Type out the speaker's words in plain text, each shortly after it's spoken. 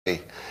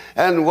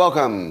And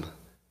welcome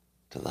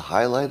to the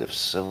highlight of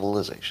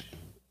civilization.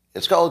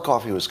 It's called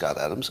Coffee with Scott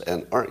Adams,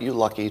 and aren't you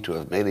lucky to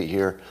have made it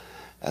here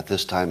at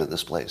this time at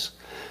this place?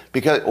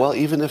 Because, well,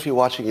 even if you're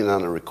watching it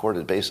on a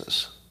recorded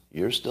basis,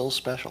 you're still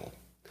special.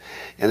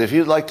 And if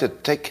you'd like to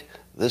take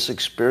this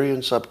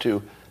experience up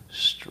to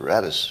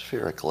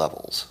stratospheric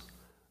levels,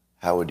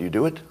 how would you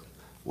do it?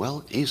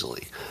 Well,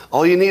 easily.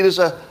 All you need is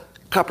a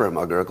cup or a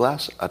mug or a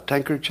glass, a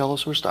tankard,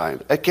 chalice or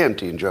stein, a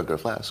canteen, jug or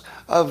flask,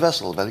 a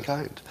vessel of any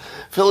kind.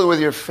 Fill it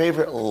with your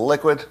favorite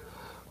liquid.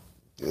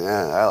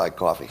 Yeah, I like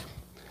coffee.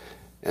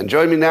 And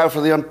join me now for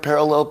the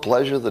unparalleled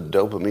pleasure, the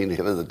dopamine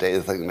hit of the day,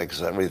 the thing that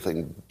makes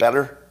everything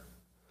better.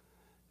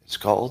 It's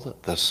called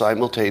the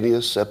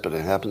simultaneous sip, and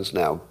it happens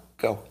now.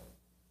 Go.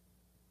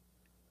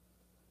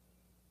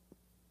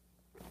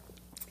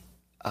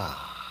 Yeah,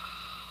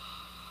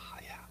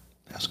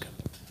 that's good.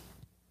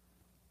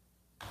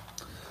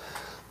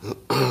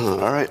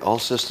 All right, all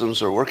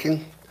systems are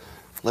working.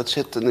 Let's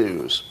hit the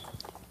news.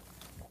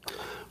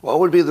 What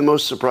would be the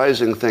most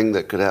surprising thing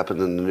that could happen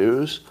in the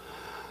news?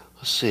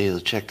 Let's see,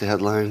 let's check the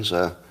headlines.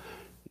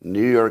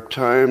 New York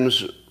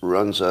Times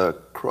runs a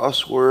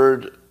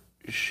crossword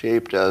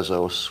shaped as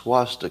a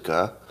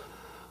swastika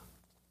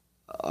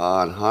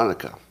on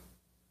Hanukkah.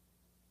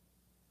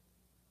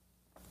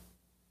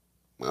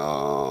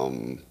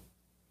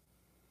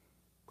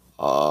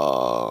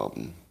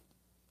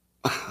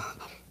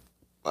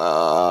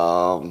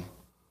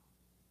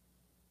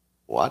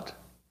 What?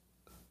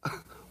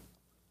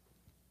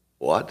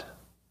 What?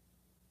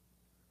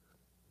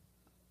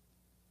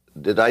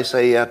 Did I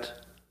say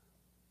yet?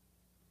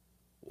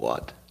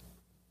 What?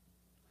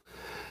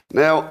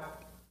 Now,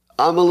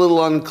 I'm a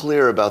little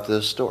unclear about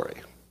this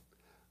story.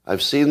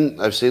 I've seen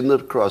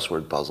the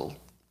crossword puzzle.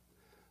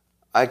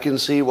 I can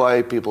see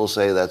why people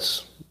say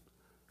that's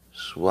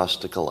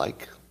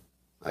swastika-like.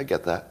 I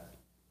get that.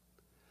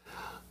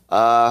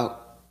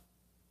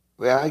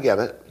 Yeah, I get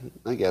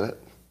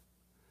it.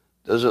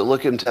 Does it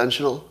look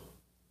intentional?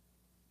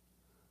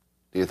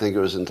 Do you think it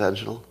was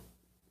intentional?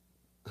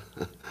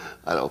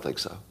 I don't think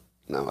so.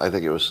 No, I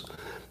think it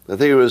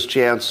was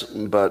chance,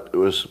 but it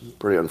was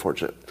pretty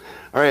unfortunate.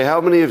 All right,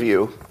 how many of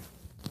you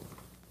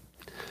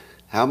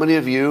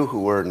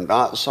who were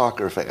not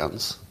soccer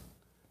fans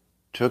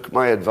took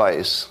my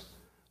advice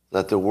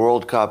that the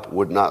World Cup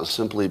would not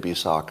simply be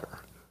soccer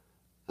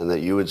and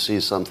that you would see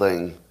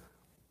something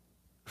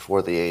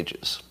for the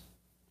ages?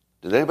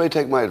 Did anybody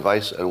take my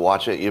advice and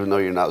watch it even though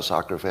you're not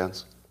soccer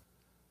fans?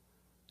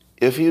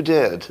 If you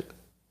did,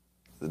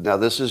 now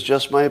this is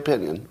just my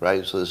opinion,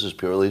 right? So this is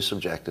purely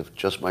subjective,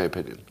 just my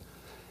opinion.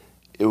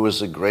 It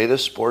was the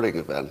greatest sporting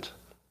event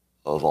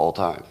of all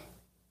time,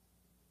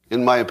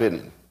 in my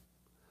opinion.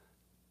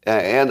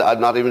 And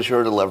I'm not even sure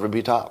it'll ever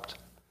be topped.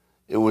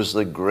 It was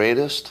the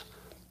greatest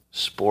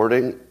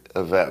sporting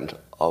event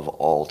of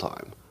all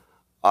time.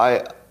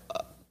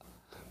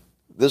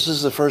 This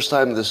is the first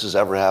time this has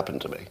ever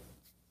happened to me.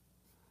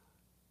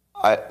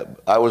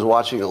 I was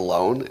watching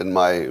alone in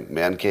my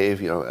man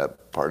cave,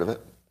 part of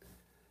it,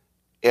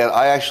 and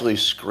I actually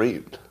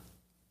screamed.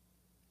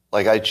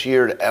 Like I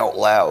cheered out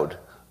loud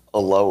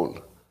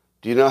alone.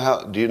 Do you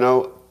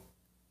know,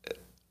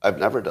 I've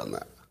never done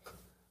that.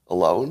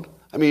 Alone?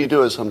 I mean, you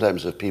do it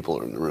sometimes if people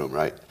are in the room,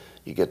 right?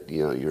 You get,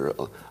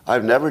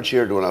 I've never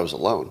cheered when I was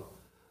alone.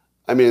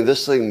 I mean,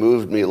 this thing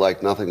moved me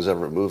like nothing's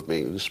ever moved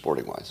me,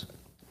 sporting-wise,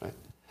 right?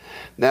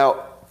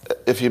 Now,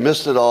 if you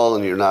missed it all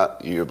and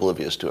you're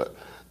oblivious to it,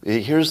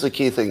 here's the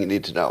key thing you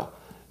need to know.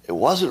 It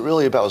wasn't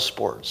really about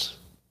sports.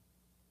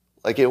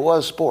 Like, it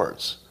was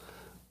sports,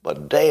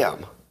 but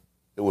damn,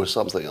 it was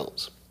something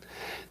else.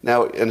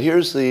 Now, and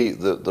here's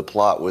the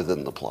plot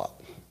within the plot.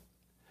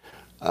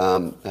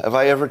 Have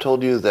I ever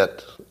told you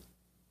that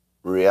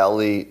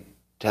reality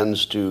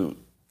tends to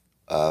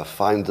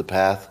find the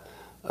path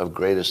of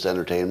greatest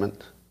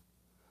entertainment?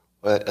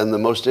 And the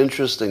most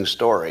interesting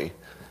story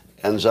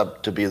ends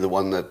up to be the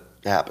one that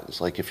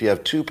happens. Like if you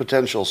have two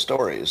potential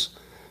stories,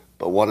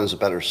 but one is a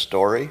better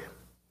story,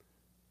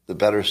 the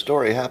better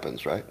story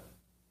happens, right?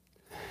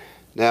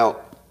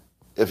 Now,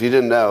 if you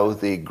didn't know,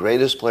 the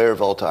greatest player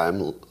of all time,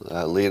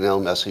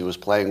 Lionel Messi, was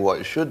playing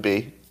what should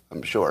be,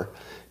 I'm sure,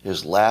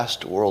 his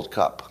last World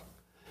Cup.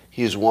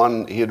 He had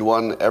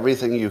won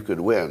everything you could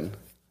win,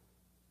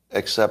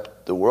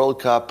 except the World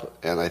Cup,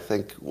 and I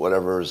think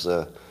whatever is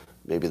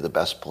maybe the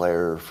best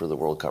player for the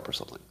World Cup or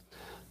something.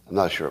 I'm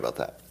not sure about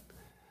that.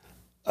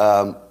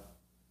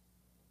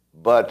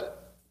 But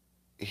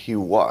he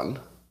won.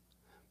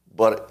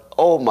 But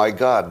oh my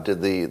God,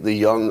 did the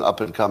young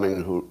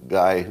up-and-coming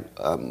guy,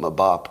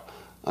 Mbappe,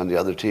 on the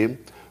other team,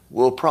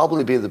 will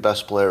probably be the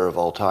best player of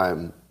all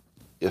time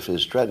if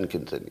his trend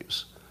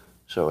continues.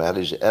 So at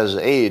his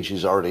age,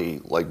 he's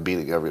already like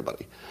beating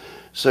everybody.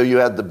 So you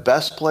had the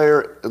best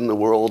player in the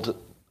world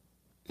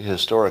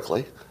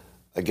historically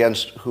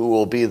against who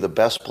will be the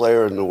best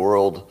player in the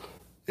world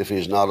if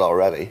he's not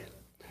already.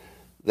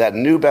 That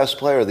new best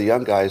player, the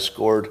young guy,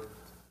 scored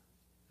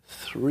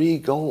 3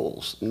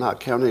 goals, not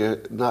counting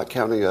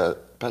a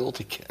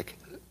penalty kick,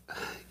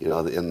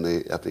 at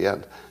the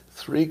end.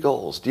 3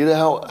 goals. Do you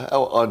know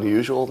how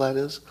unusual that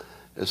is?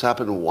 It's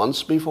happened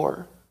once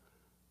before,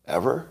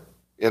 ever,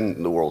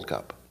 in the World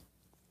Cup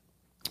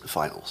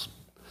finals.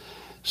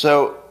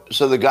 So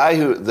the guy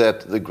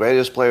that the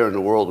greatest player in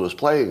the world was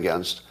playing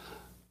against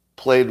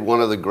played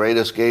one of the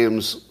greatest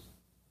games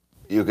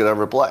you could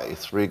ever play.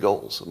 3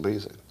 goals,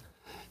 amazing.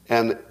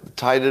 And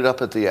tied it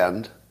up at the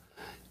end.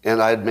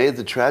 And I had made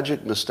the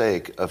tragic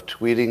mistake of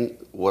tweeting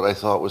what I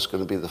thought was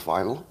going to be the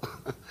final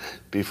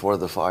before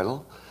the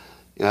final.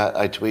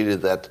 I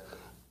tweeted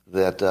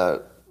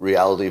that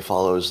reality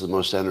follows the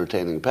most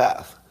entertaining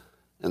path.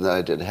 And then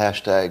I did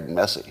hashtag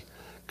Messi.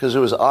 Because it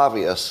was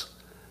obvious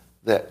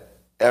that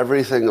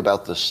everything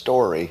about the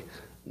story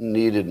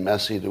needed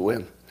Messi to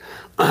win.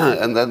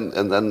 and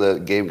then the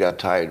game got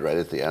tied right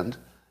at the end.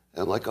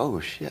 And I'm like,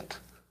 oh, shit.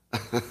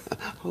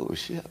 Oh,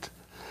 shit.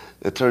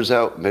 It turns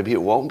out maybe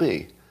it won't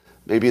be.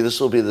 Maybe this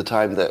will be the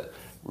time that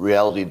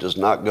reality does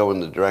not go in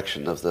the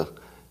direction of the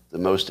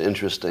most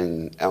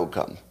interesting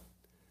outcome.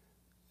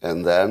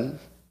 And then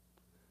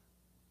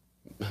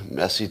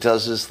Messi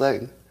does his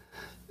thing.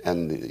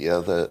 And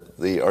the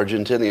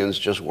Argentinians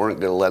just weren't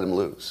going to let him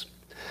lose.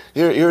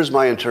 Here's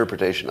my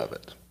interpretation of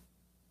it.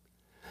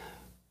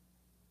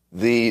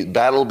 The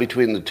battle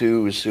between the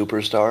two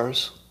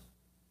superstars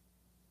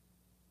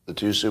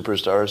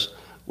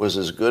was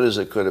as good as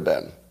it could have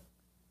been.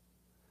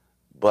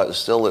 But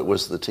still, it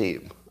was the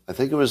team. I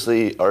think it was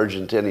the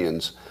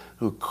Argentinians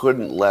who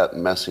couldn't let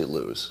Messi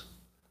lose.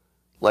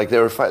 Like they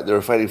were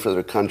fighting for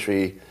their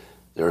country,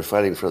 they were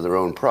fighting for their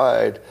own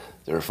pride,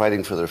 they were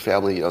fighting for their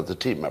family, the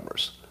team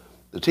members.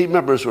 The team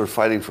members were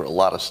fighting for a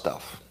lot of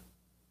stuff.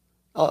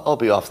 I'll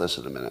be off this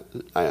in a minute.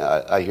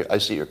 I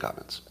see your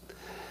comments.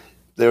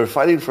 They were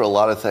fighting for a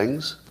lot of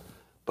things,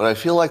 but I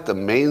feel like the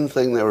main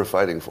thing they were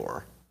fighting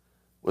for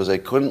was they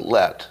couldn't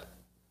let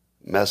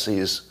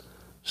Messi's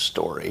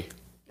story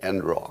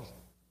end wrong.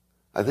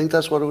 I think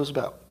that's what it was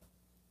about.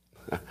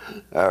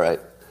 All right.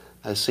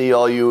 I see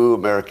all you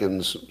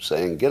Americans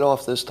saying, get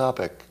off this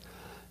topic,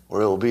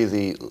 or it will be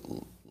the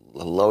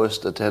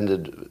lowest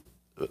attended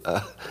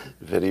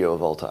video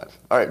of all time.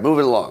 All right,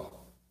 moving along.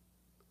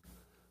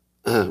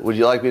 Would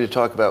you like me to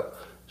talk about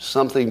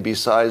something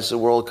besides the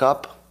World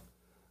Cup?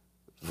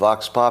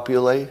 Vox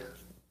Populi,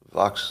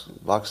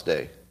 Vox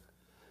Day.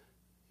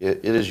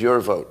 It is your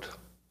vote.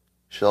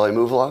 Shall I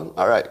move along?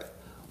 All right.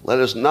 Let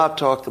us not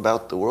talk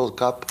about the World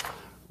Cup.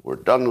 We're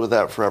done with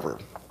that forever.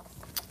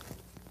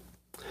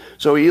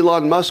 So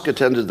Elon Musk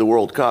attended the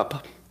World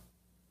Cup.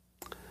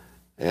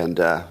 And,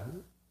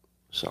 I'm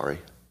sorry.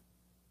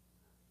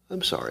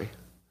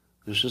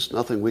 There's just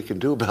nothing we can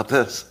do about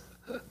this.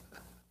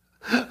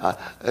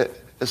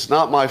 It's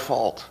not my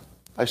fault.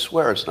 I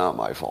swear it's not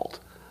my fault.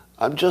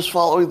 I'm just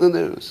following the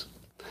news.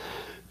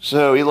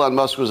 So Elon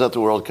Musk was at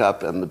the World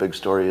Cup, and the big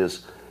story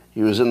is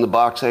he was in the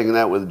box hanging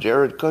out with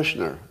Jared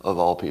Kushner, of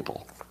all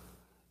people,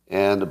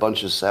 and a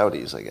bunch of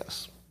Saudis, I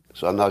guess.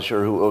 So I'm not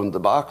sure who owned the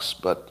box,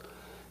 but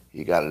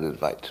he got an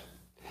invite.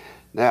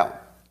 Now,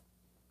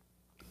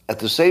 at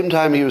the same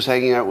time he was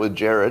hanging out with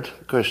Jared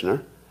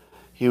Kushner,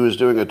 he was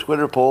doing a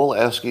Twitter poll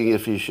asking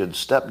if he should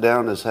step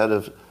down as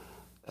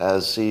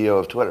CEO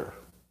of Twitter.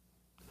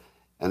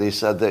 And he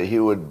said that he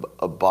would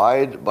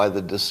abide by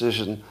the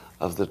decision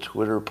of the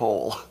Twitter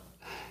poll,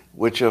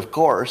 which, of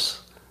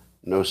course,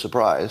 no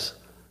surprise,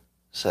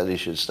 said he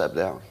should step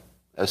down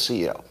as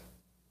CEO.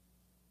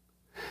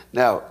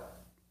 Now,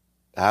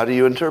 how do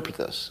you interpret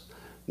this?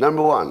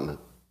 Number one,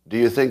 do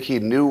you think he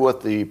knew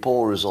what the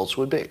poll results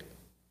would be?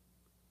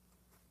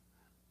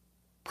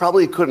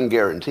 Probably couldn't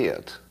guarantee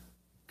it,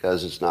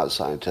 because it's not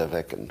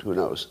scientific and who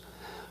knows.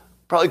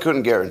 Probably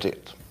couldn't guarantee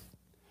it.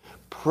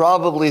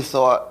 Probably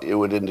thought it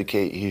would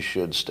indicate he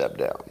should step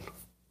down.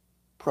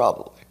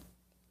 Probably.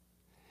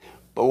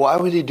 But why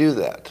would he do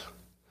that?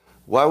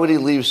 Why would he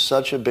leave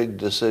such a big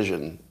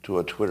decision to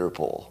a Twitter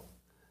poll?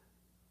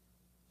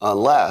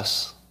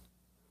 Unless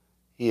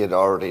he had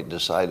already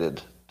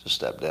decided to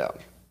step down.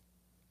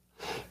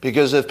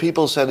 Because if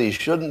people said he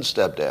shouldn't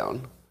step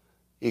down,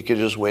 he could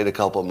just wait a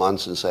couple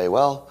months and say,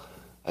 well,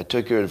 I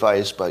took your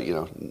advice, but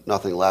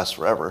nothing lasts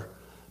forever.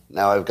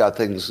 Now I've got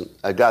things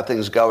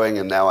going,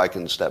 and now I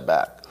can step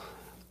back.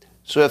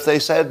 So if they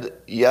said,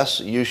 yes,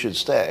 you should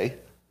stay,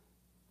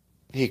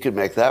 he could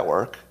make that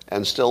work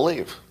and still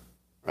leave,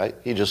 right?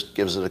 He just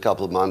gives it a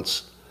couple of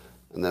months,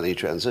 and then he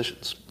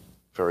transitions.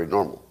 Very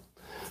normal.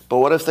 But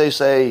what if they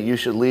say you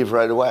should leave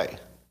right away?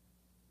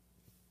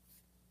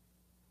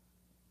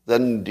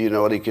 Then do you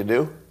know what he could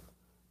do?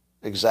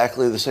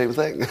 Exactly the same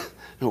thing.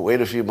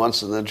 Wait a few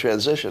months and then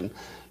transition.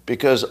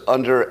 Because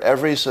under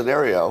every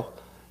scenario,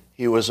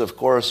 he was, of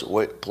course,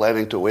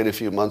 planning to wait a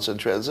few months and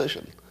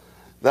transition.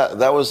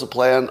 That was the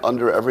plan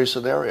under every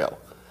scenario.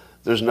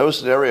 There's no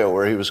scenario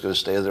where he was going to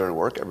stay there and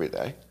work every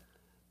day.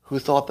 Who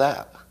thought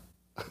that?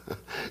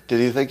 Did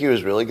he think he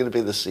was really going to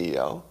be the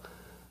CEO?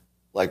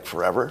 Like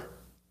forever?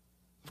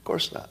 Of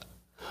course not.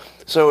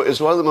 So it's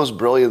one of the most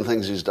brilliant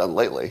things he's done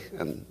lately,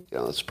 and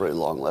it's a pretty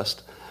long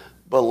list.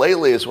 But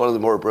lately it's one of the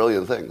more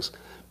brilliant things,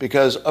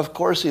 because of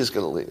course he's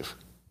going to leave.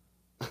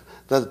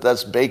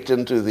 That's baked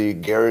into the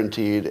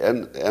guaranteed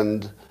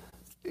end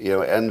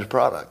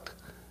product.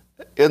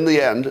 In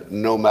the end,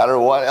 no matter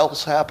what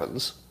else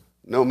happens,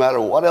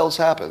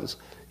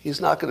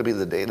 he's not going to be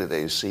the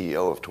day-to-day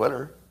CEO of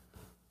Twitter.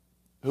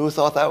 Who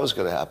thought that was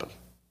going to happen?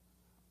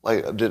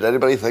 Like, did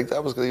anybody think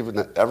that was going to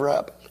even ever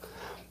happen?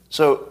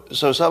 So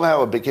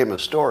somehow it became a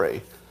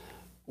story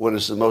when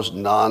it's the most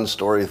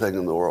non-story thing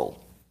in the world.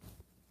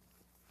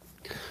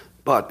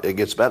 But it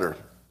gets better.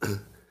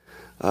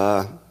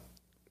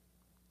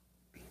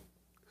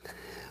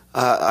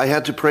 I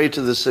had to pray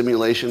to the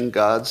simulation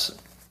gods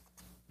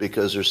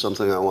because there's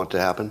something I want to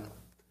happen.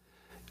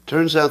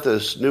 Turns out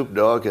that Snoop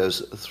Dogg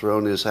has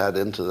thrown his hat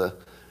into the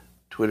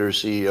Twitter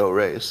CEO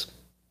race.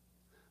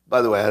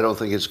 By the way, I don't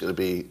think it's going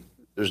to be,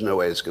 there's no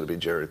way it's going to be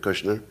Jared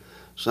Kushner.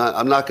 So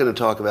I'm not going to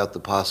talk about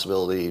the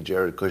possibility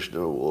Jared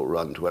Kushner will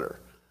run Twitter.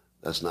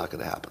 That's not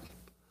going to happen,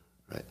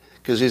 right?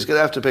 Because he's going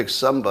to have to pick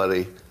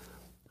somebody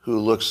who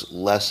looks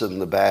less in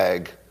the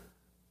bag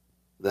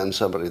than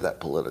somebody that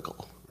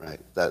political,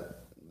 right? That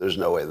there's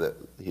no way that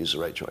he's the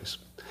right choice.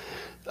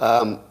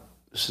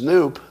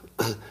 Snoop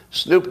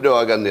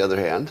Dogg, on the other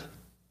hand,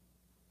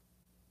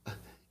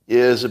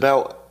 is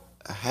about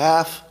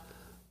half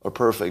a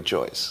perfect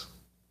choice.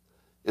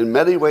 In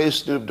many ways,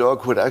 Snoop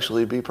Dogg would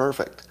actually be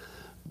perfect,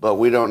 but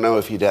we don't know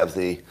if he'd have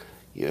the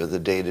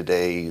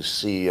day-to-day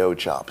CEO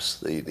chops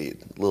that you need,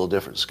 a little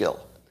different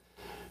skill.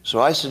 So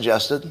I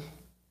suggested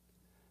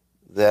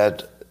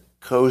that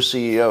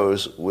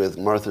co-CEOs with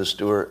Martha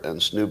Stewart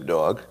and Snoop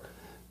Dogg,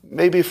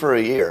 maybe for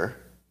a year,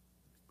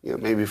 you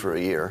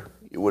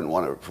wouldn't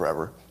want it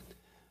forever,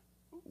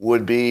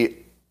 would be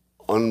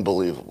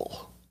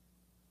unbelievable.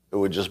 It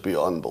would just be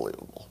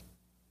unbelievable.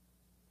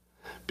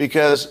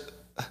 Because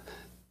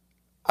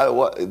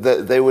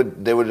they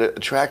would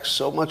attract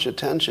so much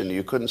attention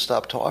you couldn't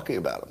stop talking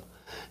about them.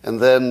 And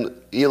then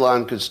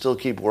Elon could still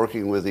keep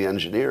working with the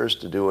engineers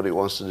to do what he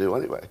wants to do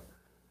anyway.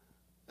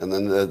 And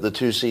then the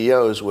two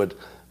CEOs would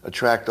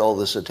attract all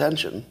this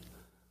attention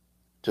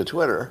to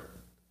Twitter,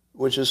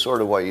 which is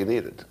sort of what you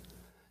needed.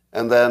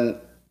 And then,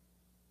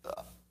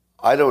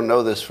 I don't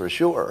know this for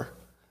sure,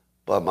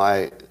 but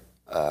my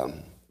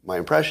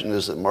impression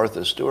is that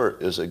Martha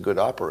Stewart is a good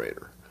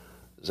operator.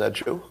 Is that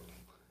true?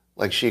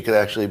 Like she could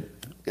actually,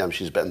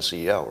 she's been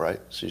CEO, right?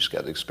 So she's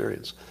got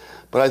experience.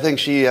 But I think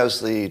she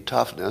has the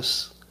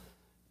toughness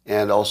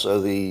and also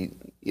the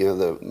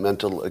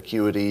mental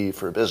acuity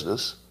for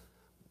business.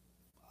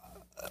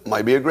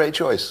 Might be a great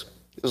choice,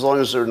 as long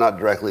as they're not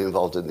directly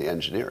involved in the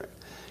engineering.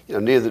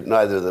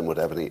 Neither of them would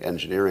have any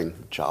engineering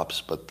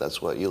chops, but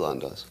that's what Elon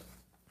does.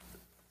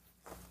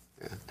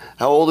 Yeah.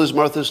 How old is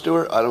Martha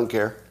Stewart? I don't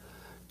care.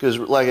 Because,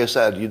 like I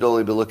said, you'd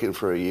only be looking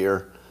for a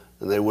year,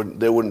 and they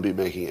wouldn't be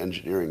making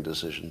engineering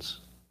decisions.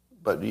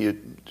 But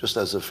just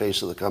as the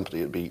face of the company,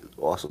 it'd be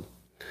awesome.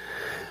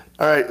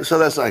 All right, so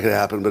that's not going to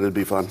happen, but it'd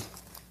be fun.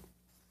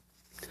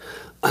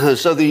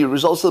 So the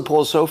results of the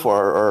poll so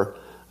far are,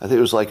 I think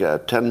it was like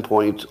a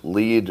 10-point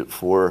lead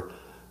for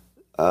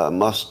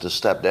Musk to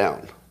step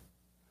down.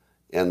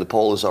 And the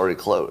poll is already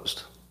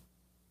closed.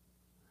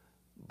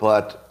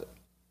 But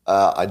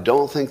I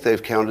don't think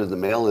they've counted the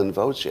mail-in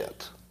votes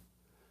yet.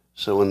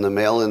 So when the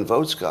mail-in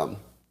votes come,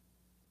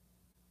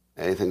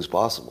 anything's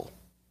possible.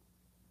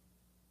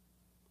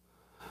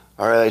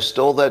 All right, I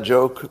stole that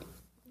joke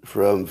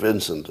from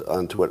Vincent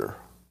on Twitter.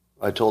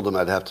 I told him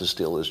I'd have to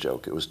steal his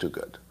joke. It was too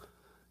good.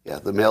 Yeah,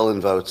 the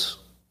mail-in votes.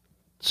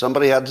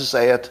 Somebody had to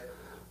say it.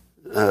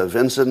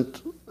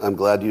 Vincent, I'm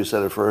glad you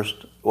said it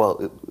first.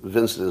 Well,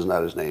 Vincent is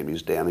not his name.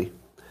 He's Danny.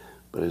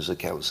 But his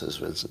account says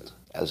Vincent,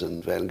 as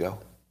in Van Gogh.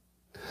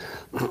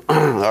 All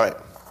right.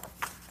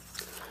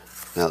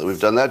 Now that we've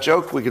done that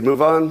joke, we can move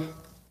on.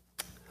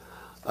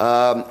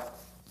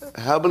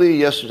 How many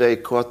yesterday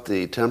caught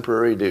the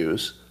temporary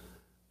news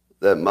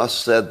that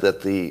Musk said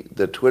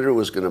that Twitter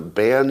was going to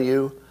ban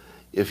you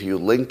if you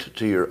linked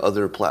to your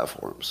other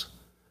platforms?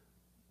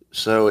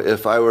 So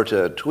if I were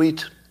to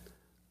tweet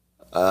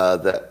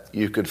that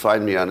you could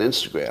find me on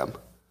Instagram,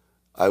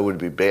 I would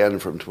be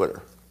banned from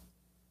Twitter.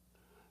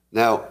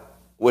 Now,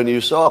 when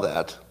you saw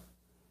that,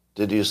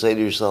 did you say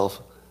to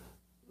yourself,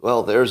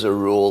 well, there's a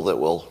rule that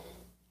will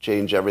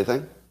change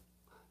everything?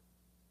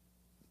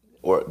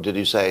 Or did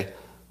you say,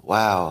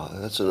 wow,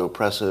 that's an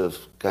oppressive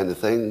kind of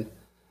thing?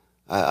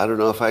 I don't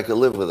know if I could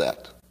live with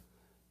that.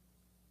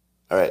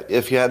 All right,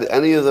 if you had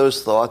any of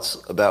those thoughts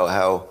about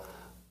how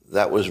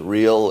that was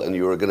real and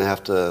you were going to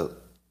have to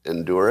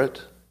endure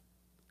it,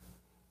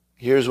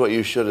 here's what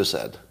you should have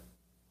said.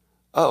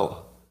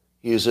 Oh,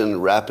 he's in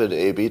rapid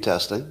A/B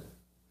testing.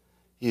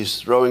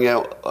 He's throwing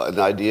out an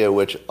idea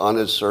which, on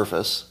its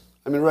surface,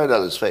 right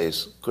on his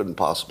face, couldn't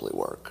possibly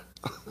work.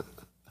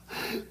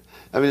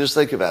 Just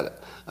think about it.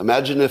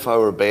 Imagine if I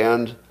were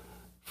banned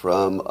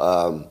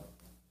from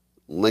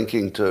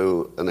linking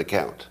to an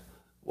account.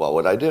 What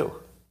would I do?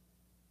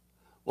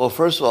 Well,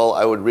 first of all,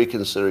 I would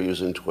reconsider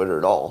using Twitter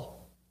at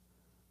all.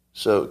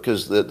 So,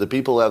 because the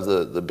people have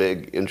the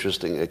big,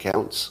 interesting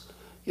accounts,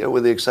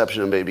 with the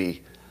exception of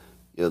maybe,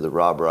 the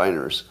Rob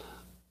Reiners.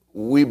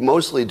 We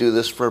mostly do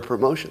this for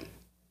promotion,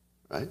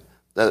 right?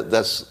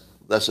 That's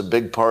a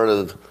big part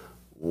of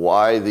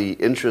why the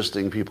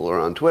interesting people are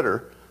on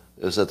Twitter,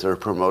 is that they're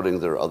promoting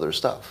their other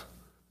stuff.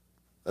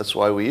 That's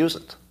why we use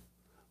it.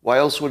 Why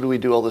else would we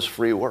do all this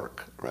free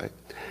work, right?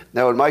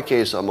 Now, in my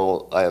case, I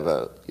have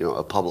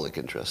a public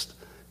interest,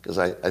 because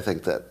I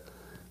think that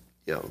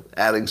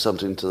adding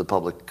something to the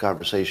public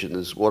conversation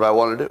is what I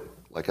want to do.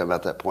 Like, I'm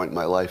at that point in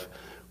my life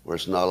where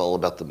it's not all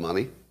about the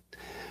money.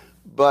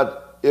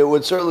 But it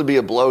would certainly be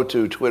a blow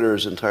to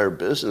Twitter's entire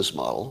business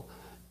model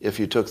if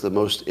you took the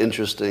most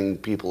interesting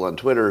people on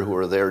Twitter who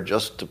are there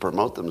just to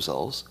promote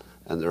themselves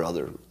and their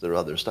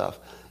other stuff.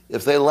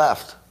 If they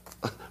left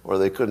or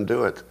they couldn't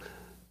do it,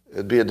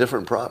 it'd be a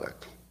different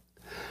product.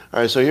 All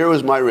right, so here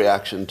was my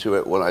reaction to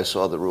it when I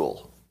saw the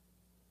rule.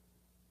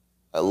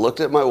 I looked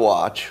at my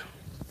watch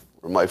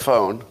or my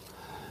phone,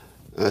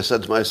 and I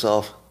said to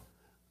myself,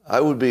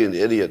 I would be an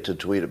idiot to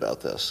tweet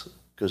about this,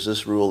 because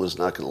this rule is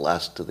not going to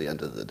last to the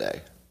end of the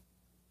day.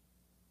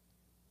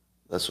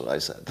 That's what I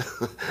said.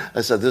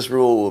 I said, this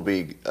rule will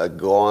be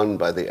gone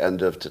by the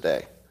end of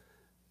today.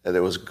 And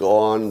it was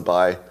gone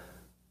by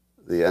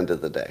the end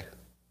of the day.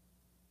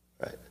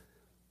 Right?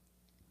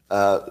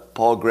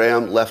 Paul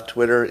Graham left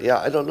Twitter. Yeah,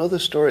 I don't know the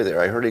story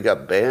there. I heard he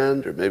got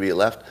banned, or maybe he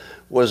left.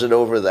 Was it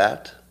over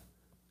that?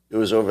 It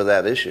was over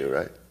that issue,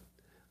 right?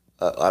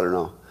 I don't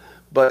know.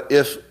 But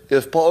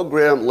if Paul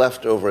Graham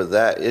left over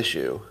that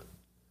issue,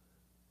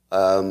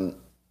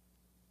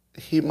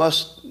 he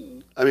must...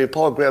 I mean,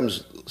 Paul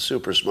Graham's a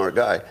super smart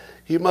guy.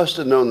 He must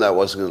have known that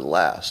wasn't going to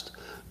last.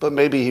 But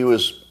maybe he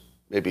was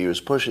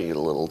pushing it a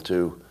little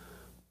to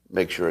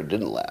make sure it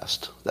didn't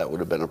last. That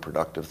would have been a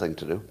productive thing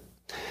to do.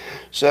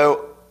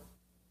 So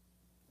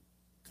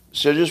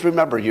just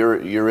remember,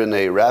 you're in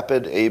a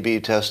rapid A/B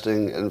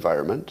testing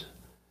environment,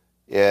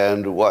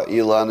 and what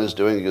Elon is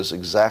doing is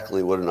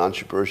exactly what an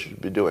entrepreneur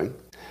should be doing.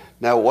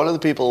 Now, one of the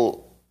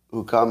people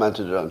who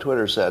commented on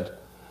Twitter said,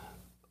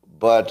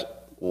 but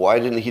why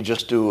didn't he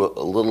just do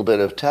a little bit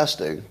of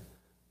testing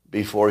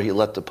before he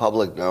let the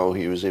public know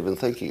he was even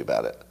thinking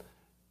about it?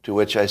 To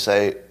which I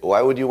say,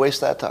 why would you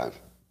waste that time?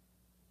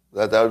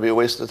 That would be a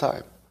waste of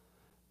time.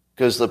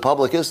 Because the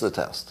public is the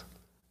test.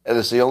 And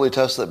it's the only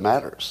test that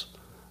matters,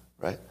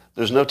 right?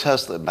 There's no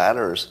test that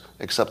matters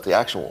except the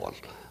actual one.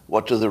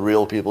 What do the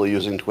real people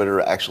using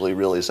Twitter actually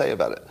really say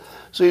about it?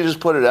 So you just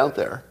put it out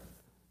there,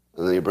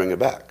 and then you bring it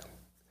back.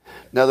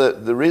 Now,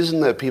 the reason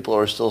that people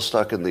are still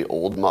stuck in the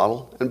old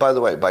model, and by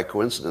the way, by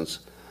coincidence,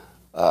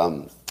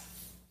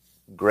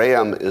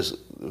 Graham,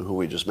 who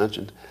we just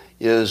mentioned,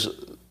 is,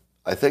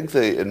 I think,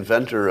 the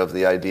inventor of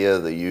the idea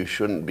that you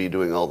shouldn't be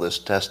doing all this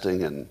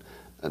testing and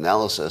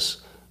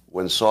analysis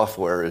when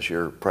software is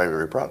your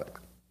primary product.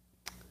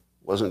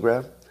 Wasn't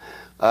Graham?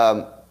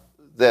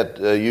 That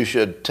you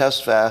should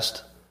test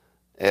fast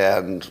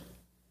and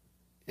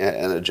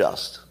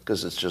adjust,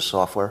 because it's just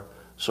software.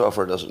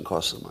 Software doesn't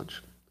cost so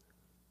much.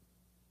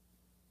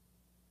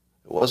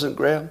 It wasn't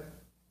Graham?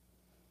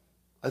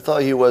 I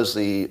thought he was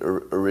the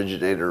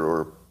originator,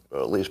 or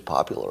at least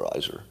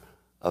popularizer,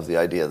 of the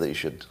idea that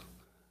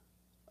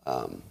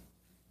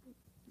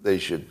they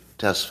should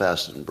test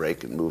fast and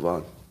break and move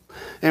on.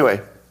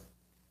 Anyway,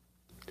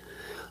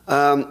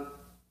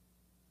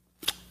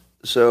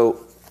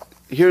 so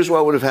here's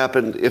what would have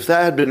happened if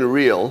that had been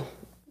real.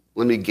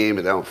 Let me game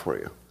it out for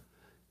you.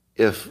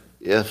 If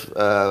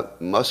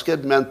Musk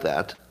had meant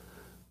that,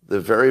 the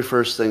very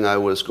first thing I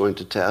was going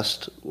to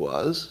test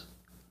was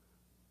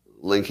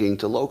linking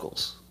to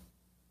locals,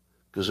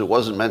 because it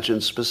wasn't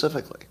mentioned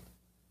specifically.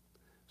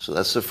 So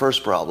that's the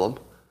first problem.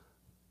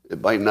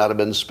 It might not have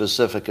been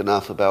specific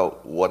enough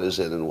about what is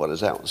in and what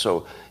is out.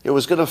 So it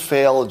was going to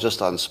fail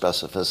just on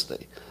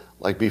specificity.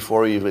 Like,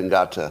 before you even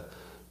got to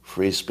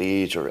free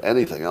speech or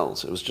anything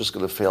else, it was just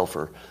going to fail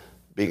for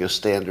being a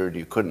standard.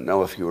 You couldn't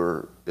know if you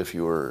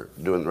were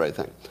doing the right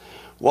thing.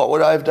 What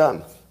would I have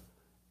done?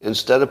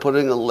 Instead of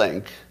putting a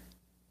link,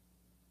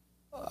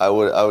 I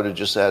would have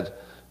just said,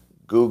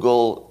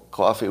 Google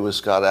Coffee with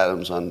Scott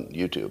Adams on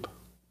YouTube.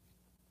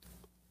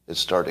 It's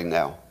starting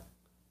now,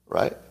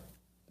 right?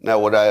 Now,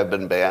 would I have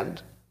been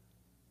banned?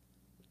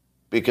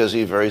 Because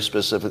he very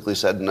specifically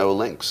said no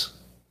links.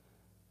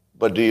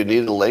 But do you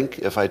need a link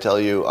if I tell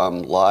you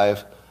I'm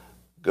live?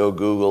 Go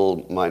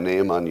Google my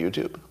name on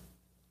YouTube.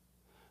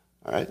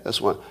 All right,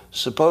 that's one.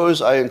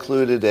 Suppose I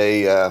included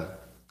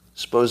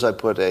suppose I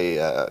put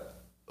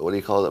what do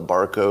you call it, a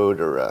barcode,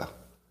 or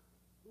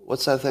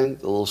what's that thing?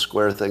 The little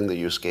square thing that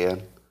you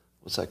scan?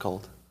 What's that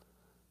called?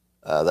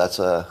 That's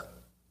a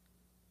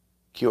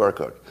QR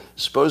code.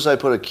 Suppose I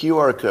put a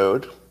QR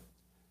code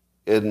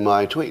in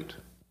my tweet.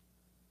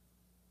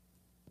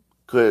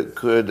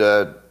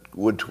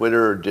 Would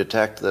Twitter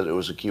detect that it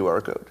was a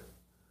QR code?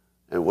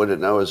 And would it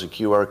know as a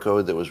QR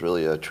code that was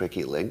really a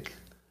tricky link?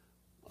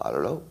 I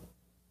don't know.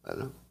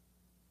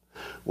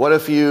 What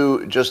if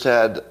you just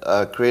had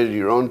created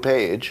your own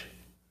page?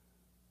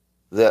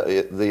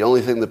 The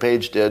only thing the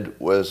page did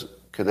was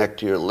connect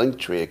to your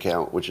Linktree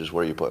account, which is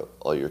where you put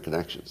all your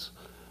connections.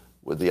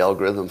 Would the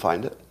algorithm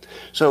find it?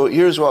 So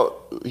here's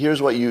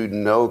what you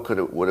know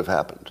would have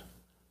happened.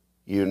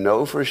 You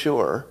know for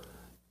sure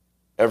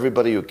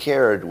everybody who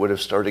cared would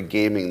have started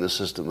gaming the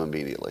system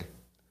immediately.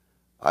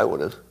 I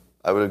would have.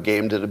 I would have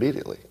gamed it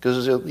immediately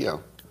because,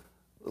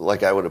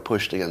 like I would have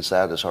pushed against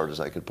that as hard as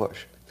I could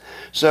push.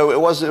 So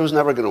it was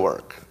never going to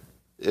work.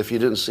 If you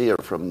didn't see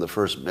it from the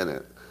first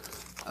minute,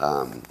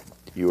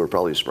 you were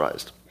probably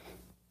surprised.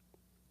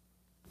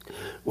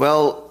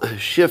 Well,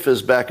 Schiff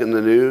is back in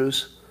the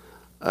news,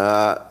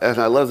 and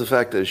I love the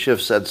fact that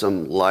Schiff said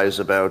some lies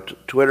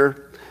about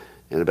Twitter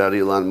and about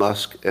Elon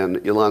Musk,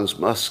 and Elon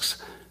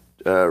Musk's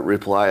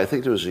reply, I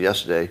think it was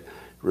yesterday,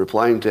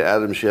 replying to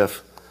Adam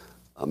Schiff,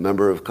 a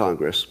member of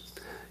Congress.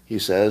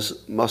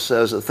 Musk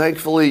says,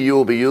 thankfully you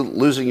will be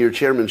losing your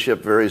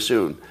chairmanship very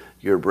soon.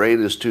 Your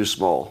brain is too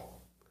small.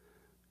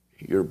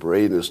 Your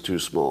brain is too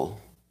small.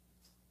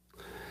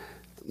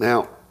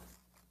 Now,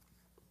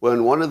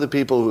 when one of the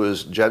people who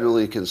is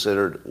generally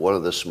considered one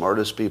of the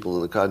smartest people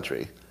in the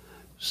country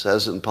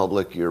says in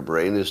public, your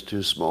brain is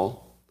too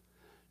small,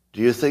 do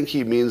you think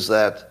he means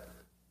that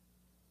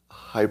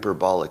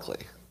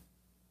hyperbolically?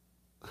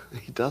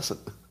 He doesn't.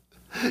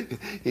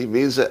 He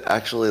means it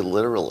actually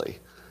literally.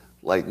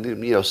 Like,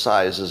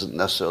 size isn't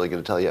necessarily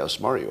going to tell you how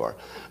smart you are.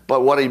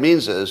 But what he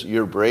means is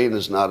your brain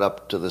is not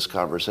up to this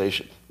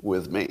conversation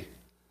with me.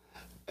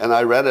 And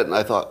I read it and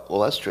I thought,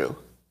 well, that's true.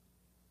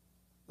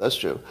 That's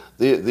true.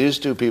 These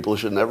two people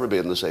should never be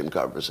in the same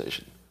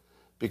conversation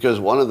because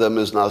one of them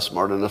is not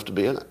smart enough to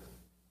be in it.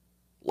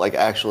 Like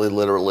actually,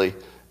 literally,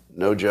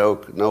 no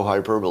joke, no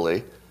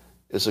hyperbole.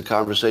 It's a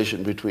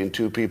conversation between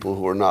two people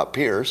who are not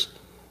peers,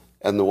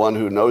 and the one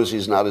who knows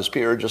he's not his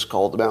peer just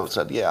called them out and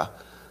said, yeah,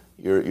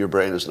 your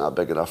brain is not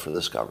big enough for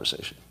this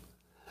conversation.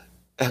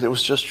 And it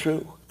was just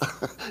true.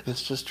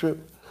 It's just true.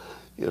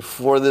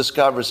 For this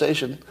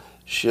conversation,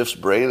 Schiff's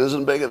brain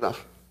isn't big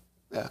enough.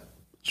 Yeah,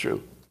 it's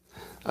true.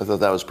 I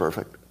thought that was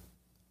perfect.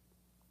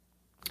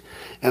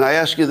 And I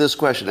ask you this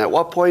question. At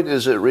what point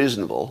is it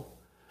reasonable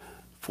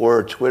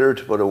for Twitter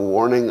to put a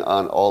warning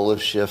on all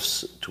of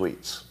Schiff's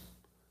tweets?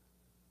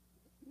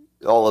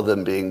 All of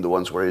them being the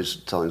ones where he's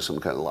telling some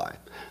kind of lie.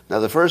 Now,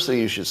 the first thing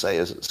you should say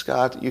is,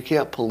 Scott, you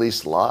can't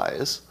police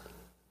lies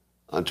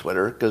on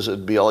Twitter because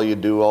it'd be all you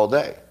do all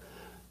day.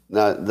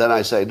 Now, then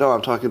I say, no,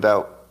 I'm talking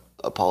about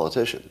a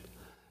politician.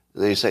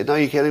 And then you say, no,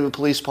 you can't even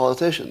police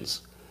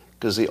politicians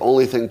because the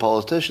only thing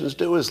politicians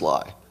do is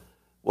lie.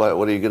 What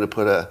are you going to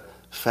put a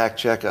fact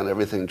check on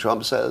everything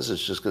Trump says?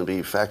 It's just going to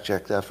be fact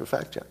checked after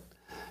fact check.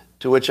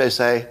 To which I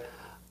say,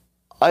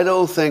 I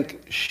don't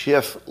think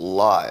Schiff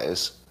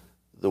lies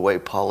the way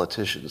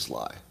politicians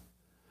lie.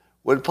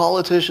 When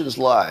politicians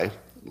lie,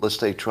 let's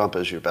take Trump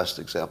as your best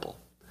example.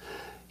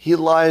 He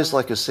lies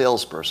like a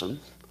salesperson,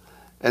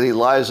 and he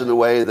lies in a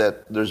way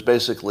that there's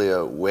basically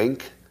a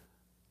wink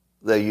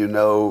that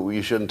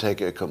you shouldn't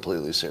take it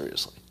completely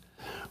seriously.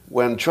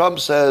 When Trump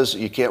says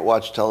you can't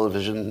watch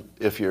television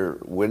if your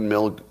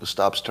windmill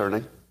stops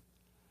turning,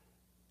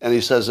 and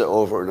he says it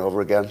over and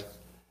over again,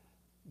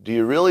 do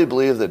you really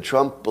believe that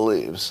Trump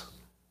believes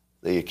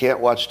that you can't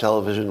watch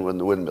television when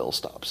the windmill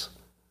stops?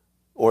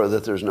 Or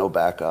that there's no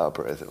backup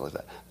or anything like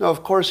that? No,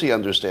 of course he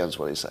understands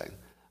what he's saying.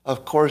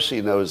 Of course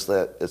he knows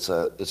that it's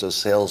a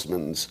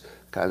salesman's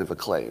kind of a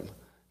claim.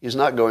 He's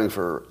not going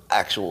for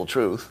actual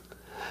truth.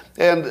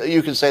 And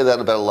you can say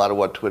that about a lot of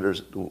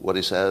what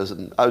he says.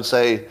 And I would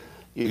say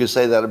you can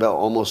say that about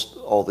almost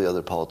all the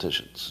other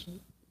politicians.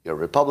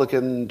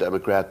 Republican,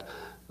 Democrat,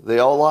 they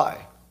all lie.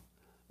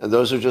 And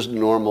those are just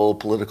normal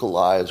political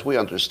lies. We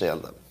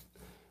understand them.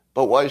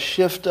 But what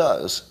Schiff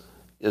does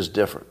is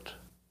different.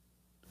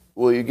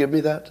 Will you give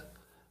me that?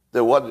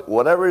 That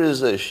whatever it is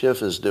that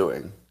Schiff is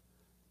doing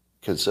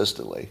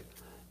consistently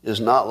is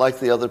not like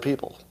the other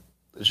people.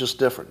 It's just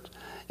different.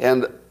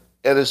 And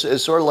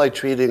it's sort of like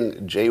treating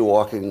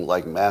jaywalking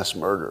like mass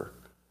murder.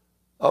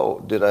 Oh,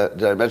 did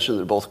I mention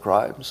they're both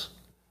crimes?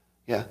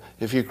 Yeah.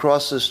 If you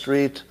cross the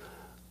street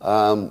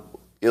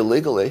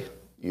illegally,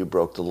 you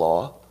broke the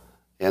law.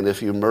 And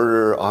if you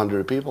murder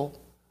 100 people,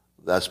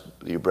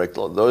 you break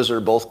the law. Those are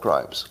both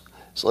crimes.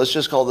 So let's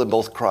just call them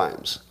both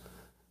crimes.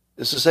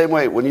 It's the same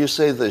way. When you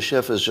say that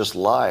Schiff is just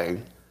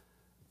lying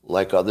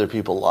like other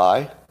people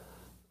lie,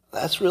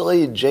 that's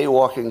really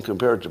jaywalking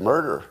compared to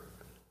murder.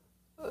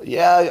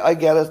 Yeah, I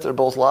get it. They're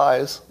both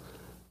lies.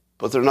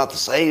 But they're not the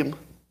same.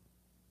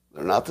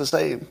 They're not the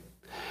same.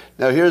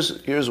 Now,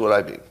 here's what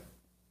I mean.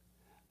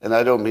 And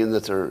I don't mean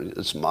that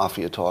it's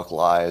mafia talk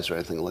lies or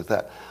anything like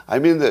that. I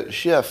mean that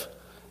Schiff,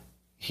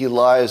 he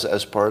lies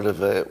as part of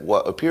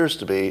what appears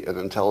to be an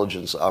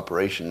intelligence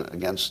operation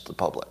against the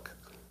public.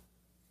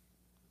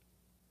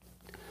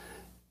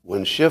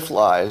 When Schiff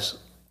lies,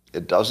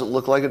 it doesn't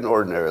look like an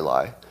ordinary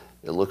lie.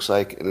 It looks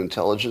like an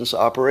intelligence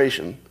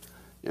operation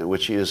in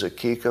which he is a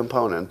key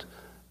component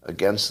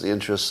against the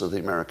interests of the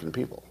American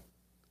people.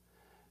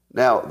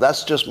 Now,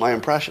 that's just my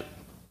impression,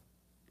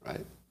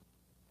 right?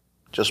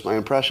 Just my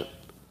impression,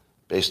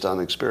 based on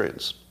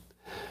experience.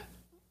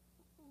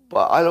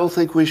 But I don't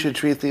think we should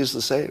treat these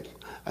the same.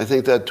 I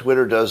think that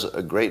Twitter does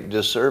a great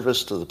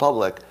disservice to the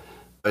public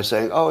by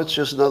saying, oh, it's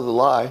just another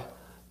lie.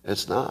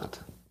 It's not.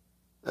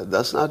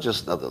 That's not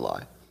just another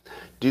lie.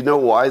 Do you know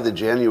why the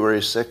January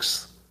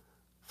 6th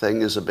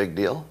thing is a big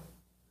deal?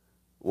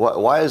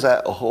 Why is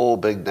that a whole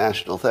big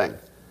national thing?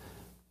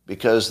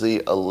 Because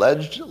the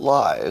alleged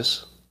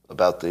lies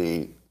about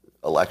the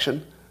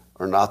election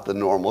are not the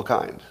normal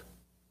kind.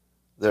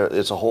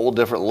 It's a whole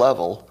different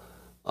level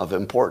of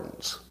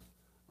importance,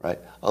 right?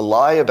 A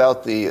lie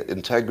about the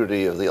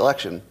integrity of the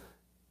election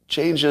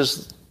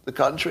changes the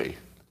country.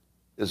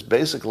 It's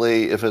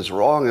basically, if it's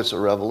wrong, it's a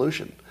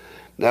revolution.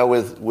 Now,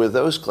 with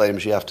those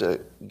claims, you have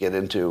to get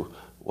into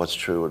what's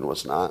true and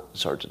what's not.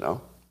 It's hard to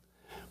know.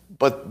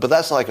 But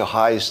that's like a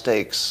high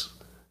stakes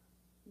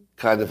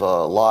kind of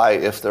a lie,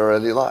 if there are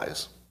any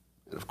lies.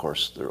 And of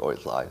course, there are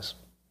always lies.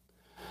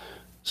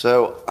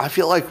 So I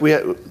feel like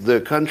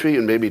the country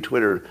and maybe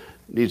Twitter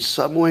needs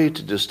some way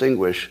to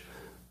distinguish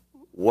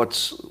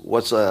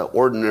what's an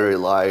ordinary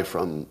lie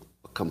from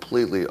a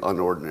completely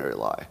unordinary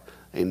lie,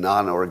 a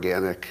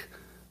non-organic,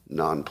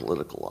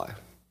 non-political lie.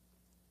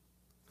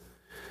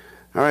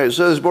 All right,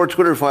 so there's more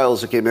Twitter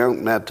files that came out.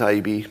 Matt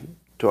Taibbi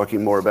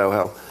talking more about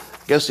how,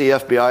 I guess the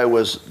FBI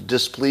was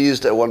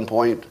displeased at one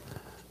point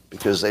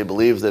because they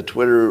believed that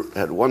Twitter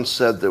had once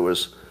said there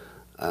was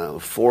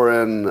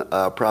foreign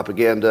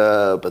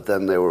propaganda, but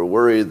then they were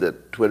worried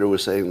that Twitter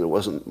was saying there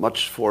wasn't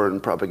much foreign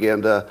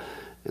propaganda,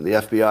 and the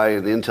FBI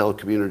and the intel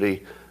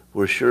community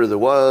were sure there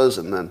was,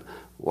 and then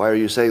why are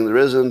you saying there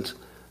isn't?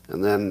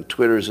 And then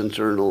Twitter's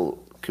internal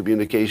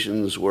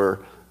communications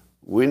were,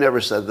 we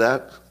never said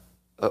that.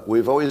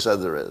 We've always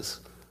said there is.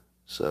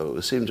 So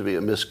it seemed to be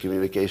a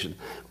miscommunication.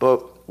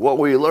 But what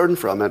we learned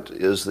from it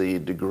is the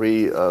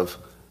degree of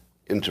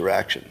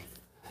interaction.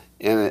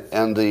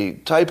 And the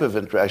type of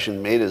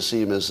interaction made it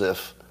seem as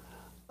if,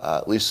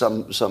 at least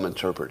some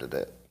interpreted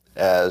it,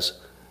 as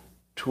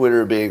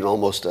Twitter being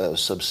almost a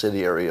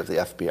subsidiary of the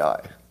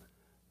FBI.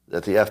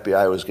 That the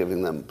FBI was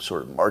giving them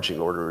sort of marching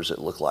orders, it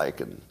looked like,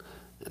 and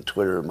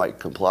Twitter might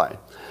comply.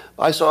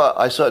 I saw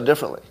it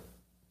differently,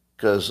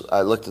 because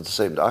I looked at the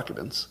same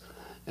documents,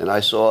 and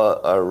I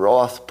saw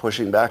Roth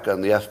pushing back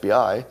on the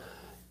FBI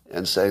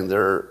and saying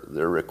their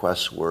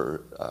requests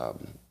were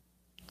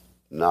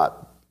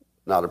not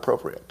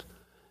appropriate.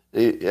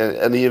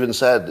 And he even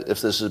said,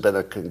 if this has been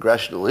a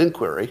congressional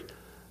inquiry,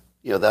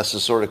 that's the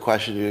sort of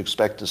question you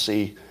expect to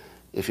see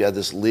if you had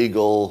this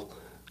legal,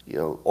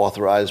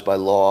 authorized by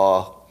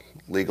law,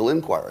 legal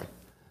inquiry.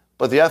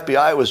 But the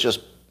FBI was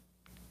just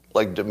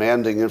like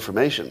demanding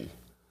information.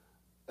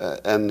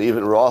 And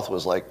even Roth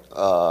was like, this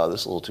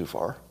is a little too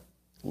far,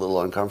 a little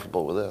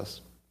uncomfortable with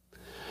this.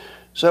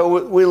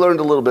 So we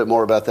learned a little bit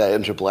more about that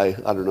interplay.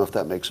 I don't know if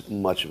that makes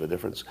much of a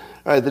difference.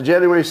 All right, the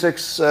January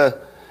 6th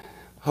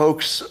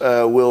hoax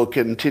will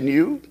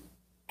continue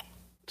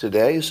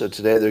today. So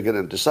today they're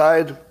going to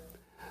decide,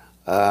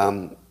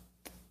 whether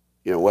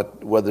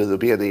there'll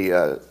be any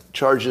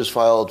charges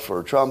filed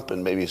for Trump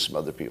and maybe some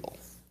other people.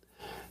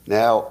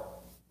 Now,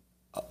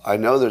 I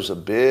know there's a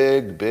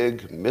big,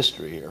 big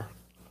mystery here.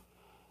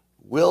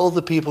 Will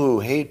the people who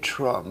hate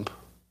Trump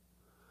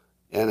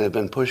and have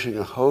been pushing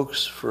a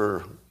hoax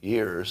for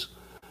years,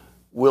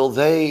 will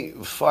they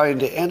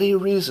find any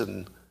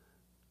reason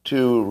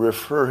to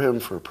refer him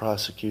for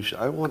prosecution?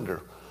 I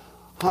wonder.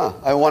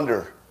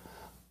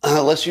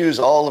 Let's use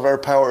all of our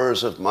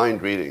powers of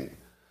mind reading.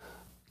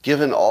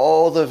 Given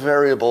all the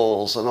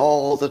variables and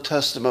all the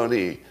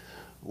testimony,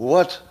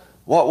 what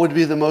would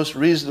be the most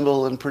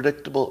reasonable and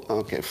predictable?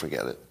 Okay,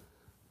 forget it.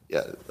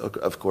 Yeah,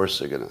 of course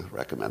they're going to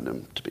recommend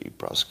him to be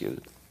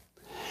prosecuted.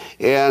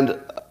 And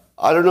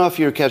I don't know if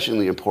you're catching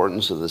the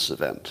importance of this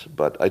event,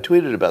 but I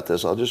tweeted about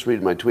this. I'll just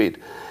read my tweet,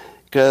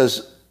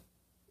 because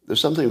there's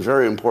something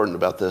very important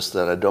about this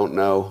that I don't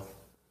know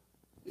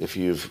if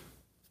you've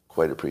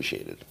quite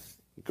appreciated.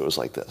 It goes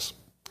like this.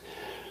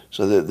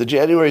 So the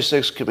January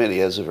 6th committee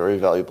has a very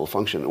valuable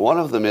function. One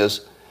of them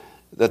is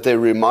that they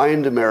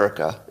remind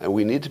America, and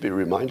we need to be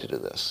reminded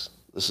of this.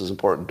 This is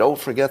important. Don't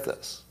forget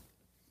this.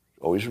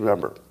 Always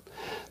remember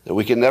that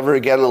we can never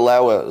again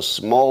allow a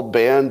small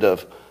band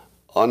of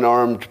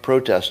unarmed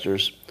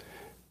protesters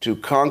to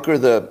conquer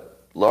the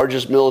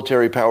largest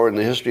military power in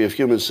the history of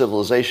human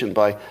civilization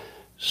by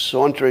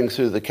sauntering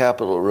through the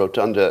Capitol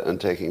rotunda and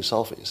taking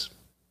selfies.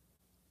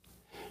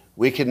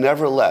 We can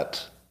never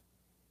let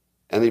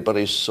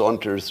anybody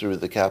saunter through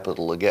the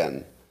Capitol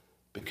again,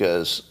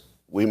 because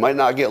we might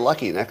not get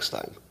lucky next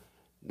time.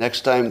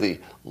 Next time, the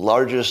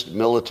largest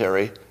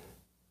military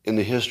in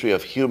the history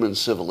of human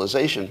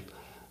civilization,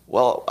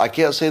 well, I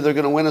can't say they're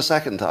going to win a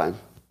second time.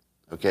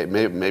 Okay,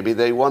 maybe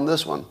they won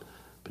this one,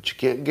 but you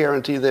can't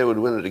guarantee they would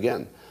win it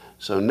again.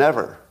 So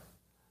never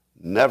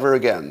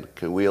again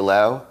can we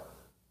allow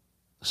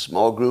a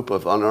small group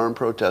of unarmed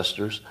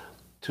protesters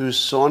to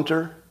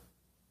saunter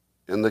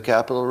in the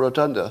Capitol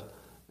rotunda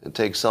and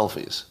take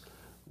selfies.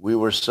 We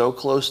were so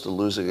close to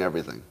losing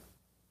everything.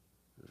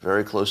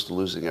 Very close to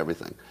losing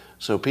everything.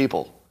 So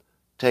people,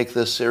 take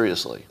this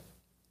seriously.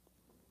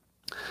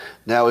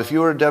 Now, if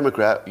you were a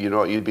Democrat, you know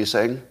what you'd be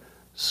saying?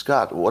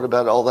 Scott, what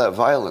about all that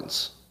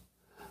violence?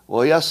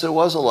 Well, yes, there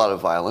was a lot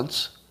of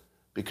violence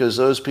because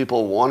those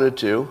people wanted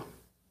to,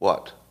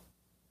 what?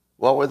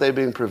 What were they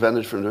being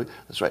prevented from doing?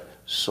 That's right,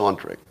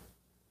 sauntering.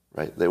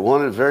 right? They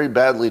wanted very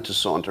badly to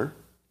saunter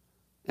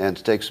and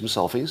to take some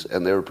selfies,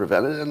 and they were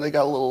prevented, and they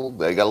got a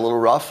little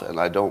rough, and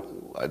I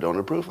don't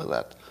approve of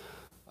that.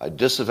 I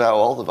disavow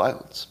all the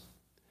violence.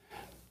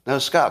 Now,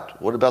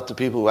 Scott, what about the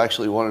people who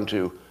actually wanted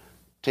to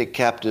take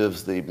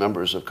captive the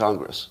members of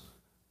Congress?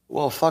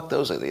 Well, fuck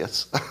those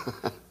idiots.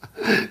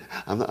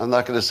 I'm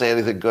not going to say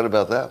anything good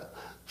about them.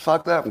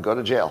 Fuck them, go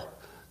to jail.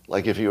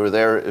 Like if you were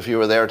there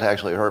to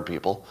actually hurt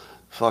people,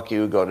 fuck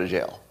you, go to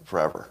jail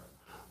forever.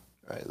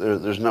 Right?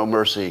 There's no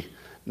mercy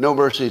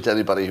to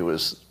anybody who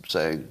was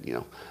saying,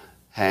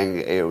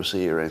 hang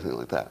AOC or anything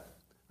like that.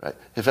 Right?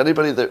 If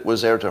anybody that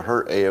was there to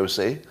hurt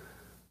AOC,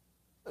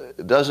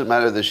 it doesn't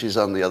matter that she's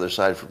on the other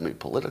side from me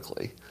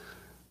politically.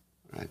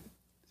 Right?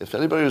 If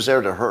anybody was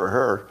there to hurt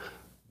her,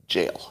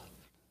 jail.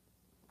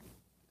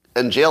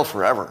 And jail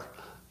forever.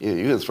 You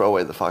can throw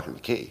away the fucking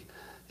key.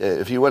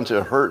 If you went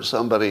to hurt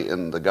somebody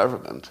in the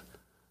government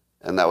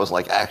and that was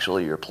like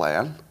actually your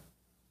plan,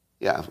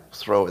 yeah,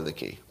 throw away the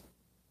key.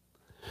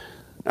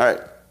 All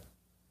right.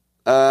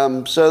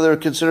 So they're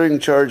considering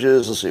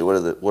charges. Let's see, what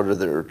are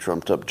their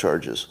trumped-up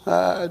charges?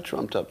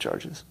 Trumped-up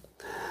charges.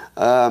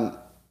 Let's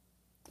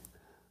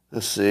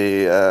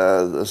see.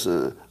 This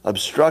is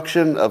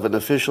obstruction of an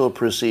official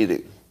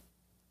proceeding.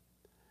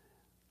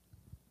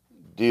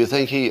 Do you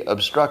think he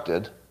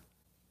obstructed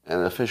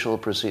an official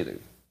proceeding?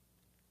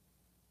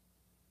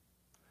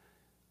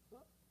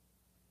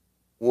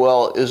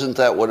 Well, isn't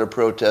that what a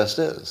protest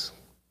is?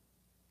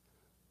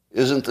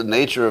 Isn't the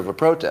nature of a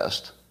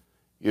protest?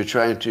 You're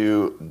trying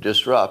to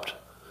disrupt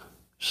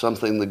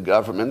something the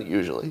government,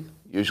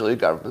 usually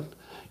government,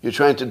 you're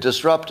trying to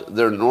disrupt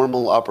their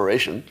normal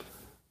operation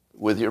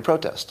with your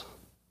protest.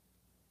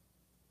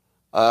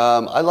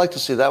 I'd like to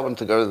see that one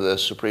to go to the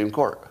Supreme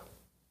Court.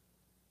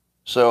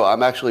 So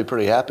I'm actually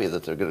pretty happy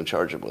that they're going to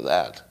charge him with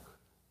that,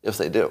 if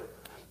they do.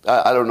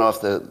 I don't know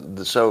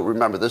if so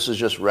remember, this is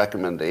just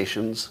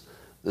recommendations.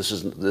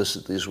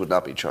 These would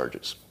not be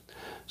charges.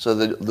 So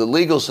the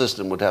legal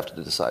system would have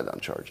to decide on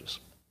charges.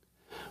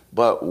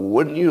 But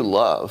wouldn't you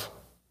love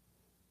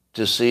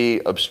to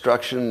see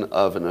obstruction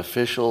of an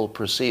official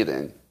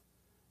proceeding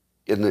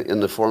in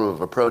the form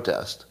of a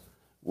protest?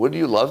 Wouldn't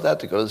you love that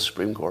to go to the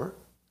Supreme Court?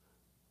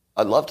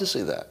 I'd love to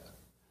see that.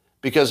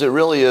 Because it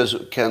really is,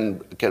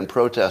 can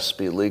protests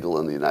be legal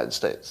in the United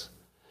States?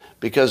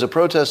 Because a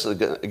protest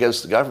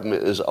against the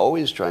government is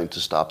always trying to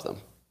stop them.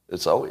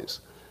 It's always,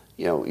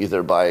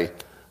 either by,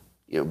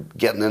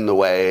 getting in the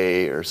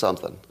way or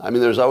something. I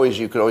mean,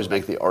 you could always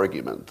make the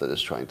argument that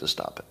it's trying to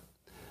stop it.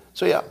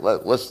 So yeah,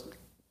 let's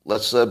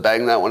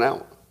bang that one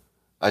out.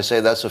 I say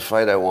that's a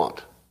fight I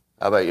want.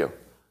 How about you?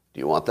 Do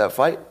you want that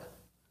fight?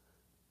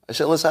 I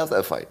say let's have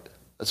that fight.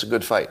 That's a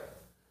good fight.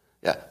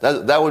 Yeah,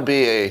 that would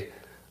be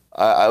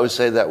I would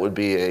say that would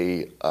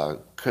be a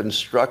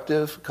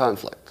constructive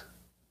conflict.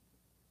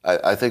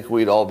 I think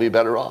we'd all be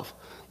better off.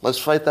 Let's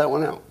fight that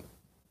one out,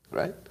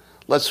 right?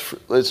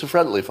 It's a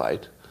friendly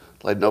fight,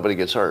 like nobody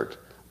gets hurt.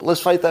 But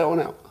let's fight that one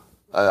out.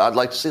 I'd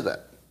like to see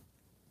that.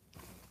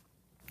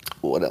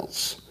 What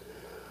else?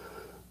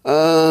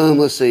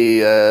 Let's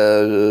see.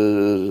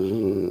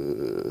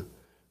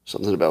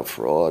 Something about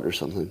fraud or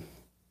something.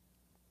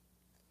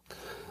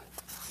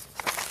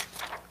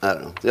 I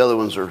don't know. The other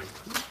ones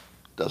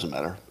doesn't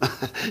matter.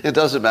 It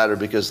doesn't matter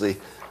because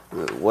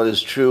what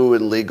is true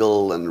and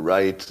legal and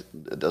right,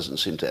 it doesn't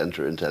seem to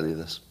enter into any of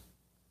this.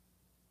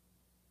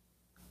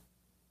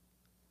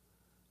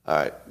 All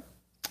right.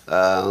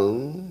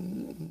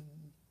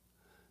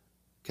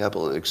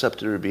 Capital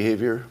accepted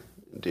behavior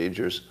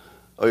endangers.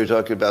 Oh, you're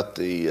talking about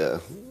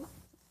the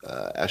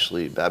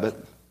Ashley Babbitt?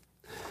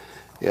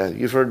 Yeah,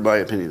 you've heard my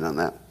opinion on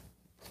that.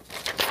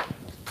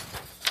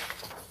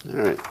 All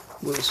right.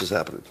 What else is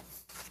happening?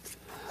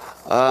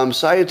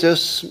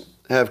 Scientists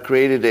have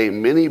created a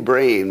mini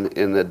brain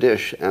in a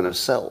dish and of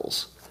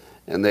cells,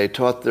 and they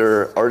taught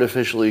their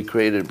artificially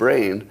created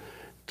brain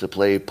to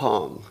play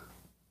Pong.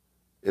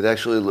 It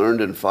actually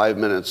learned in 5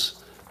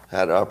 minutes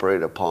how to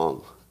operate a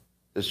Pong.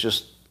 It's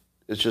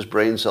just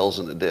brain cells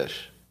in a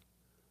dish.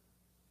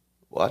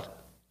 What?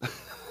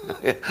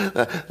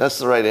 That's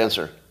the right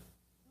answer.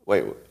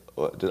 Wait,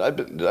 what, did I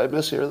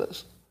mishear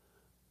this?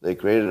 They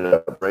created a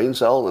brain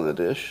cell in a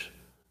dish,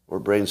 or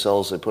brain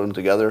cells, they put them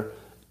together,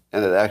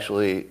 and it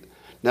actually...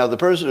 Now, the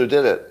person who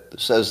did it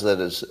says that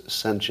it's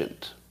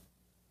sentient.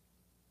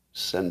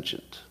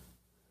 Sentient.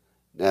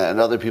 And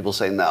other people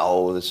say,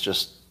 no, it's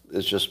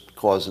just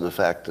cause and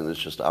effect, and it's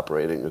just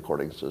operating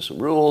according to some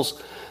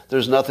rules.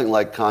 There's nothing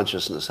like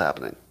consciousness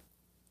happening.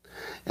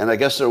 And I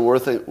guess they're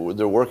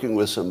working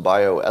with some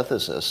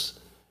bioethicists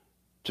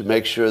to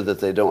make sure that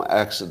they don't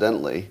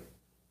accidentally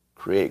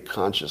create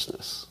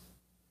consciousness.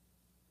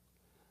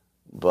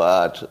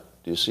 But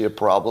do you see a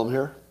problem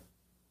here?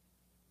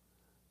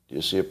 Do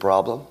you see a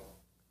problem?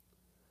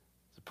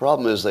 The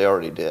problem is they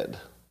already did.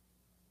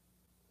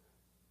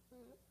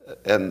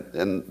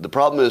 And the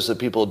problem is that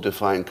people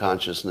define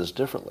consciousness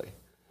differently.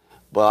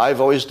 But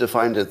I've always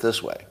defined it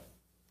this way.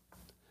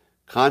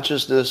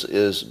 Consciousness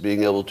is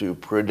being able to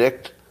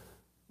predict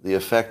the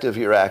effect of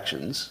your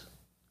actions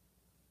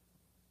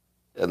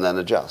and then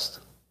adjust.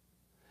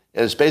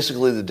 And it's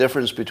basically the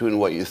difference between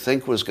what you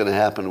think was going to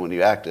happen when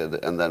you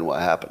acted and then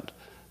what happened.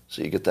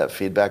 So you get that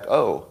feedback,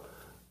 oh,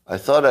 I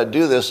thought I'd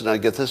do this and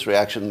I'd get this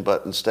reaction,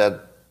 but instead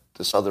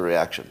this other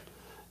reaction.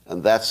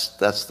 And that's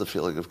the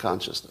feeling of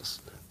consciousness.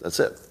 That's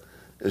it.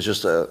 It's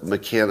just a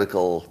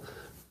mechanical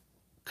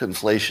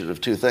conflation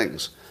of two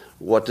things.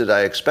 What did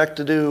I expect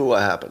to do?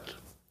 What happened?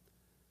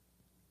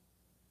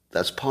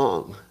 That's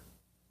Pong.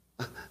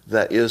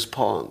 That is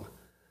Pong.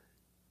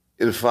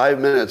 In 5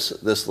 minutes,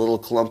 this little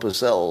clump of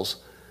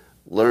cells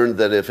learned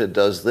that if it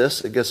does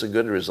this, it gets a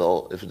good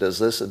result. If it does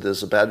this, it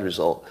does a bad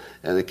result.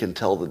 And it can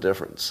tell the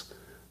difference,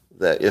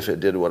 that if it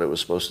did what it was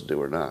supposed to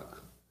do or not.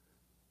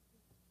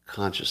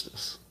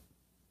 Consciousness.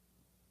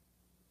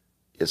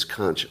 It's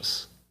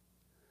conscious.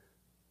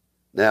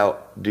 Now,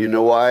 do you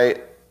know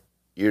why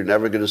you're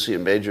never going to see a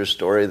major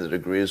story that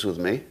agrees with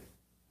me?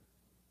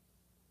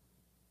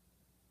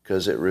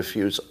 Because it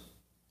refutes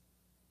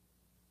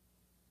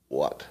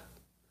what?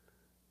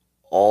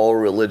 All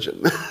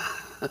religion.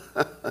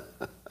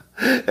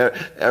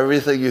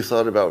 Everything you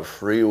thought about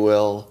free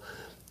will,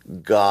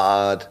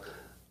 God,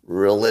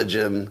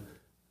 religion,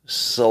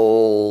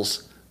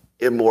 souls,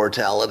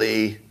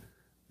 immortality,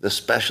 the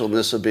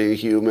specialness of being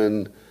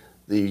human,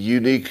 the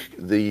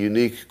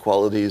unique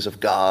qualities of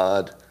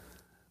God,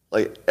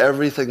 like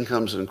everything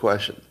comes in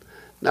question.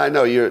 Now I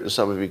know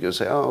some of you can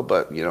say, oh,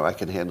 but I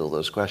can handle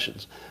those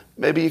questions.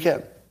 Maybe you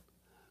can.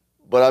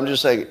 But I'm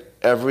just saying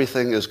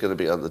everything is going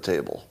to be on the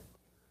table,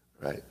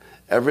 right?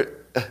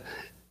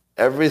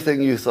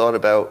 Everything you thought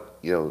about,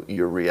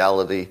 your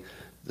reality,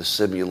 the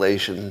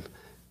simulation,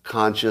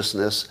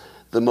 consciousness,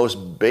 the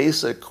most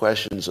basic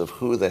questions of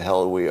who the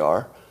hell we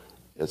are,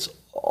 it's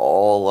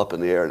all up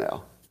in the air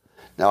now.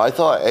 Now, I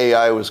thought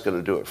AI was going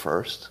to do it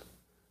first.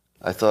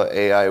 I thought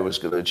AI was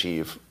going to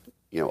achieve,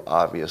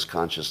 obvious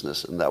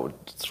consciousness, and that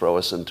would throw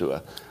us into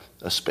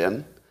a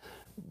spin.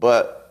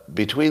 But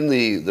between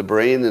the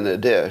brain in a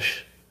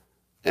dish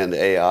and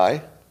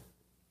AI,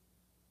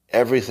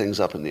 everything's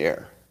up in the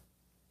air.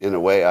 In a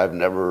way I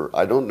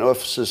don't know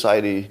if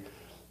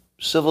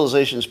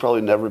civilization's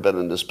probably never been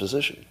in this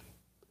position,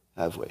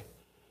 have we?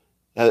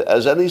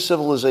 Has any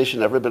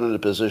civilization ever been in a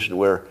position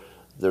where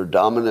their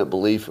dominant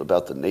belief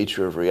about the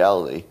nature of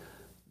reality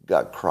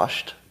got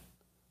crushed,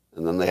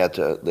 and then they had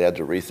to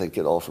rethink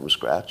it all from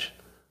scratch?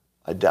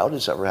 I doubt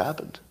it's ever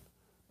happened.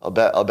 I'll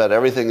bet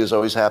everything has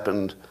always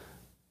happened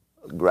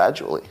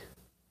gradually,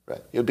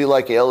 right? It would be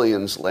like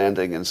aliens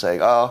landing and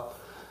saying, oh,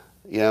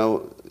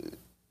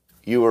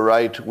 you were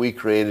right, we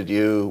created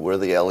you, we're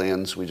the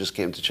aliens, we just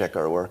came to check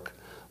our work.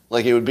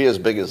 Like it would be as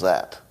big as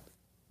that.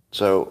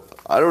 So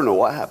I don't know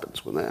what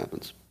happens when that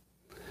happens.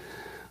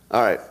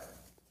 All right.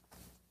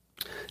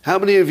 How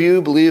many of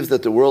you believe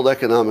that the World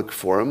Economic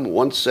Forum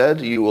once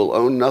said you will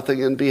own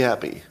nothing and be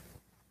happy?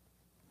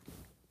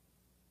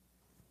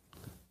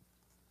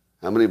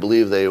 How many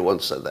believe they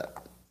once said that?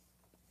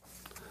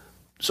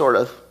 Sort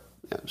of.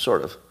 Yeah,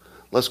 sort of.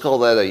 Let's call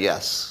that a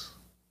yes.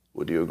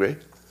 Would you agree?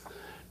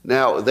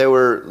 Now, they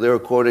were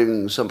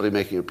quoting somebody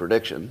making a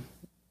prediction,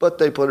 but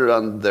they put it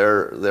on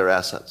their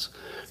assets.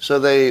 So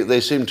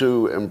they seem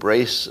to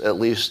embrace, at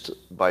least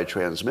by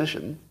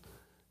transmission,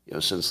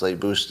 since they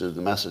boosted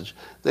the message,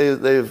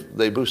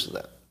 they boosted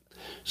that.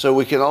 So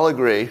we can all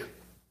agree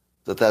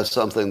that that's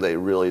something they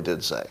really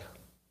did say.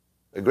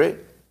 Agree?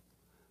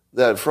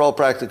 That for all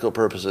practical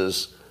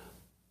purposes,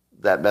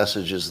 that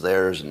message is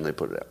theirs and they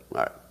put it out.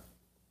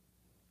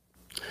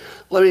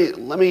 All right.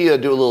 Let me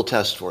do a little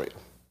test for you.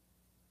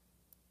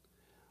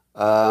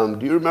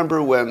 Do you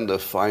remember when the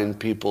Fine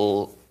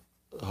People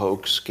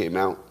hoax came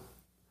out?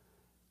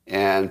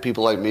 And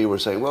people like me were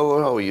saying,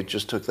 whoa, you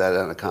just took that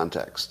out of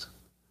context.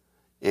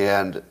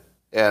 And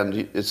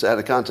it's out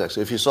of context.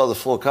 If you saw the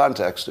full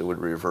context, it would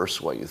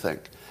reverse what you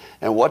think.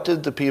 And what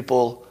did the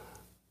people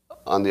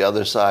on the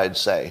other side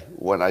say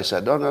when I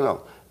said,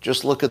 no,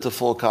 just look at the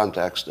full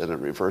context and it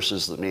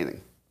reverses the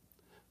meaning?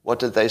 What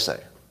did they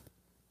say?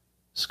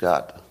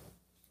 Scott,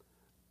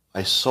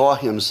 I saw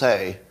him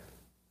say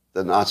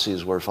the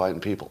Nazis were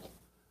fine people.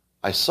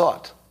 I saw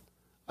it.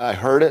 I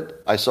heard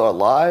it. I saw it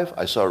live.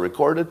 I saw it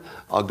recorded.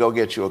 I'll go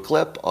get you a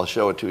clip. I'll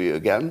show it to you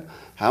again.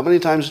 How many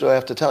times do I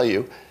have to tell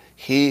you?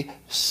 He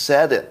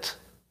said it.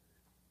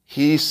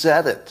 He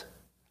said it.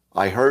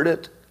 I heard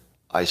it.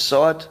 I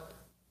saw it.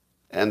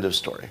 End of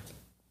story.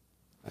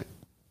 Right?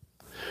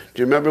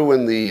 Do you remember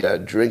when the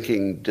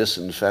drinking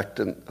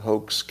disinfectant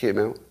hoax came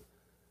out?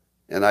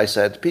 And I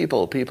said,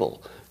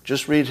 people,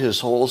 just read his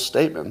whole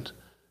statement.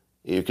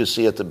 You can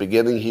see at the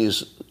beginning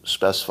he's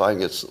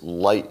specifying it's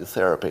light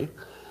therapy.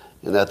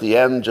 And at the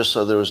end, just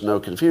so there was no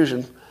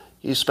confusion,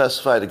 he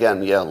specified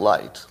again,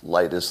 light.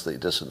 Light is the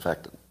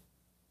disinfectant.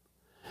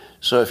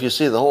 So if you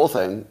see the whole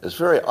thing, it's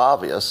very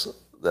obvious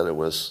that it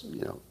was,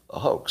 a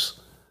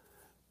hoax.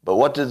 But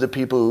what did the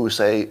people who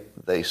say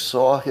they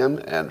saw him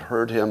and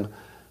heard him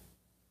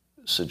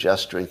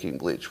suggest drinking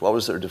bleach? What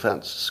was their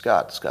defense?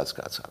 Scott.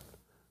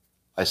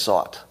 I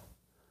saw it.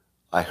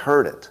 I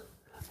heard it.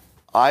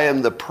 I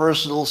am the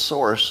personal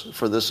source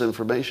for this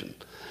information.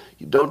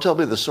 You don't tell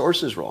me the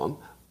source is wrong.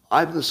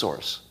 I'm the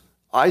source.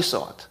 I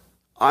saw it.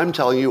 I'm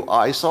telling you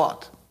I saw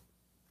it,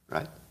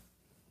 right?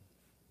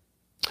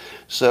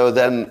 So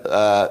then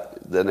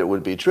it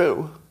would be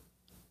true.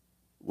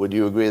 Would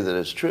you agree that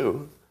it's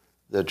true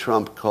that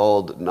Trump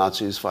called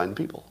Nazis fine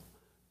people?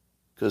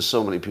 Because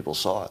so many people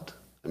saw it.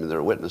 I mean, there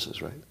are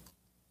witnesses, right?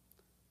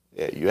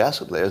 Yeah, you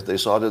ask them, they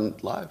saw it in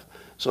live.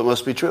 So it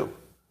must be true.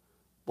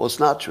 Well, it's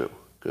not true,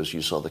 because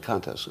you saw the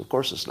contest. Of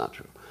course it's not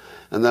true.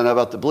 And then how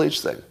about the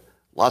bleach thing?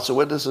 Lots of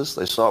witnesses,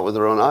 they saw it with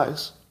their own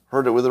eyes,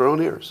 heard it with their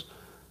own ears,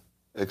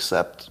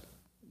 except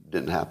it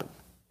didn't happen.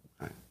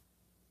 Right?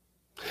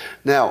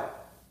 Now,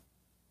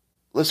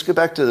 let's get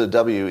back to the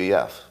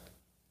WEF.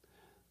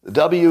 The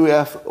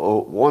WEF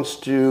wants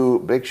to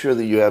make sure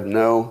that you have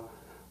no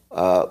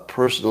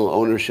personal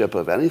ownership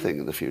of anything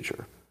in the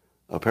future,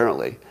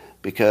 apparently,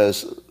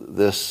 because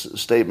this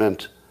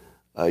statement,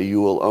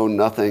 you will own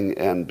nothing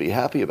and be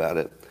happy about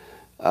it,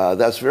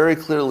 that's very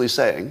clearly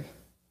saying,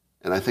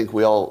 and I think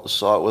we all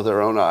saw it with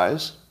our own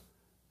eyes,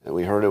 and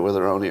we heard it with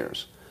our own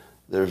ears.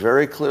 They're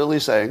very clearly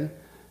saying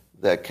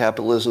that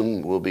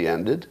capitalism will be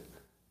ended,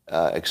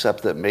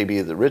 except that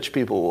maybe the rich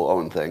people will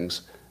own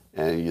things,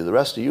 and the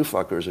rest of you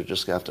fuckers are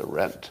just going to have to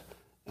rent.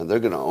 And they're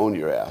going to own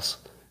your ass,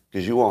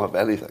 because you won't have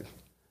anything.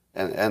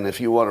 And if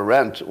you want to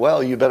rent,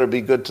 well, you better be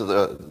good to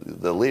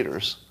the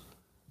leaders,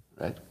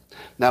 right?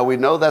 Now, we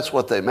know that's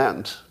what they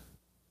meant,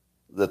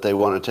 that they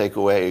want to take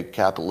away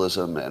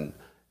capitalism and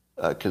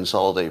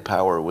consolidate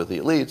power with the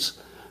elites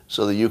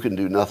so that you can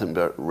do nothing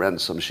but rent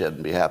some shit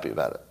and be happy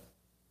about it.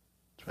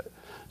 Right?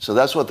 So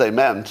that's what they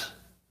meant,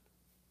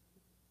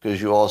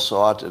 because you all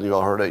saw it and you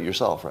all heard it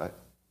yourself, right?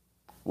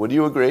 Would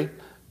you agree?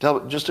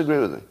 Just agree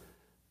with me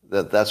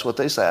that that's what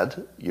they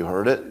said. You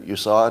heard it, you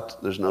saw it,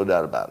 there's no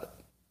doubt about it.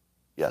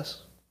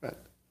 Yes? Right.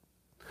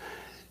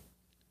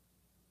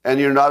 And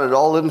you're not at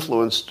all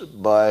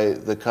influenced by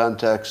the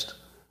context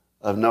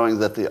of knowing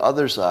that the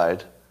other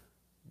side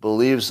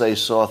believes they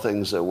saw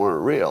things that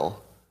weren't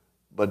real,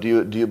 but do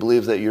you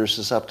believe that you're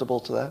susceptible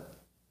to that?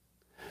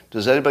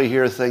 Does anybody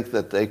here think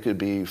that they could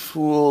be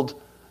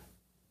fooled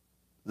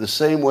the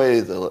same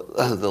way the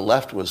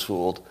left was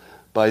fooled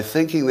by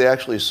thinking they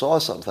actually saw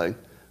something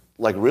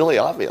like really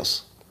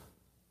obvious?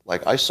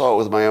 Like, I saw it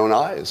with my own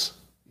eyes.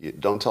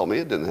 Don't tell me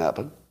it didn't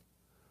happen.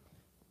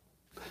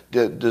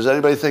 Does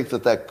anybody think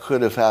that that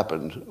could have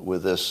happened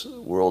with this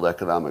World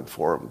Economic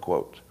Forum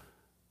quote?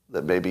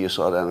 That maybe you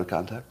saw it out of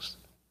context?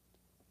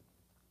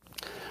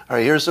 All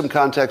right, here's some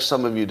context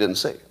some of you didn't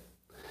see.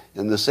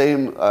 In the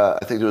same, I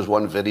think there was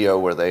one video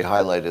where they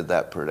highlighted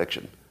that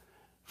prediction.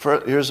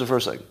 Here's the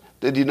first thing.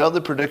 Did you know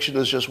the prediction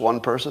is just one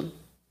person?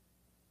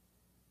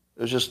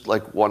 It was just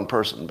like one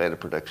person made a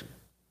prediction,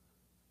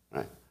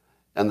 right?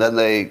 And then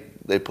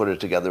they put it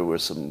together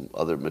with some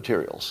other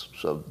materials.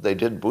 So they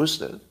did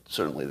boost it.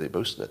 Certainly they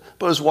boosted it.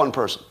 But it was one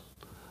person.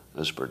 It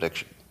was a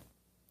prediction.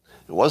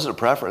 It wasn't a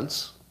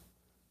preference.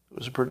 It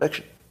was a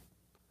prediction.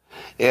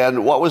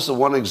 And what was the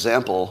one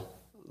example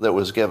that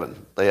was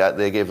given?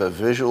 They gave a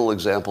visual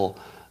example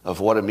of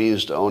what it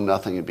means to own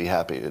nothing and be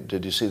happy.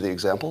 Did you see the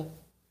example?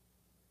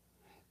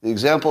 The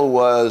example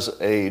was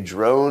a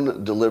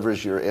drone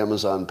delivers your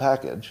Amazon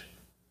package,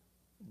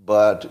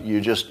 but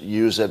you just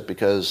use it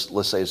because,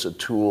 let's say it's a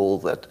tool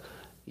that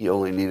you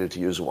only needed to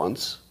use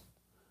once.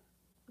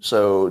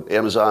 So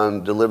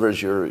Amazon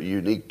delivers your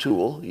unique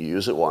tool, you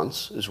use it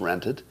once, it's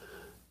rented,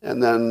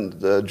 and then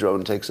the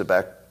drone takes it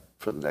back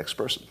for the next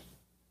person.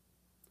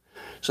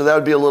 So that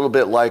would be a little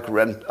bit like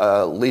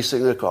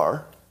leasing a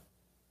car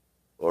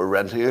or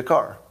renting a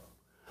car.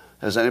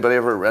 Has anybody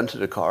ever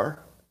rented a car?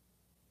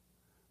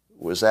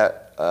 Was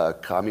that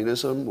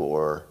communism,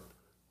 or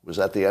was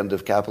that the end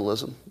of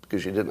capitalism?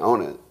 Because you didn't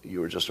own it,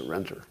 you were just a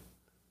renter.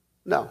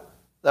 No,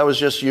 that was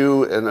just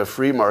you in a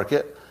free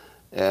market,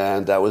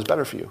 and that was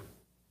better for you.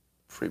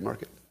 Free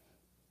market.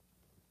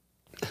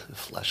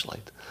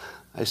 Flashlight.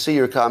 I see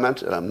your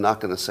comment, and I'm not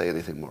going to say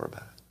anything more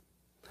about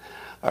it.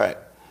 All right,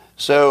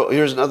 so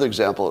here's another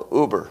example,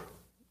 Uber.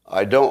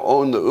 I don't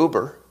own the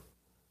Uber,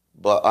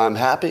 but I'm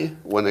happy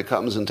when it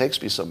comes and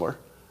takes me somewhere.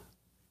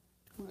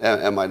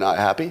 Am I not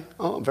happy?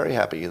 Oh, I'm very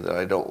happy that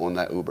I don't own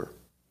that Uber.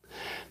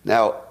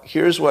 Now,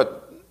 here's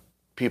what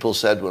people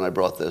said when I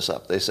brought this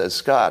up. They said,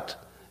 Scott,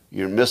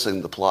 you're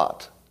missing the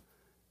plot.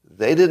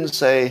 They didn't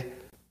say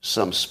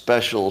some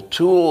special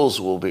tools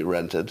will be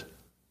rented.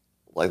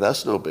 Like,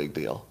 that's no big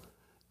deal.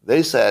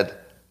 They said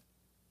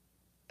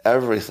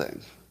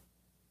everything,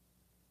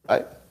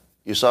 right?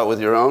 You saw it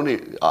with your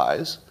own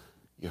eyes.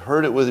 You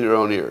heard it with your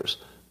own ears.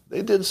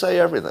 They didn't say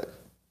everything.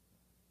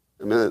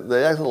 I mean,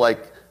 they acted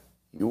like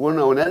you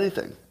wouldn't own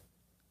anything.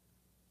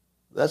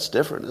 That's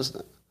different, isn't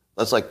it?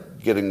 That's like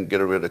getting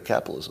rid of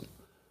capitalism.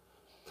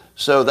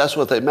 So that's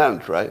what they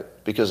meant, right?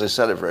 Because they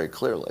said it very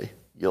clearly.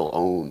 You'll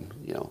own,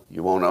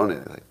 you won't own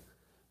anything.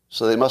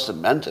 So they must have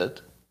meant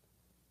it,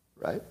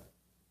 right?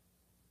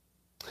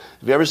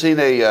 Have you ever seen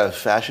a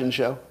fashion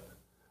show?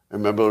 I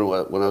remember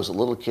when I was a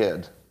little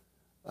kid,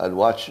 I'd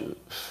watch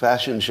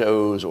fashion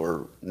shows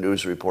or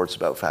news reports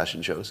about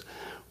fashion shows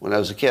when I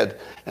was a kid.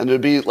 And there'd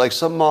be like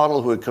some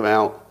model who would come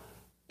out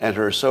and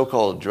her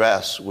so-called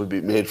dress would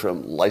be made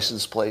from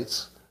license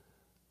plates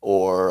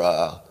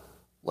or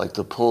like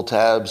the pull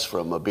tabs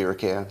from a beer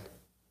can,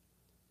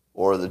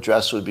 or the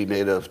dress would be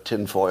made of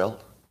tin foil,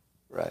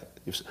 right?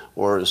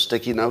 Or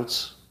sticky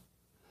notes.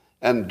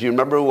 And do you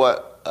remember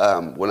what,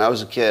 when I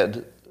was a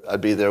kid,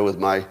 I'd be there with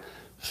my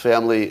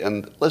family,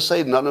 and let's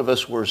say none of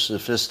us were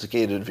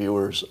sophisticated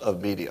viewers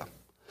of media.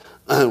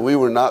 We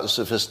were not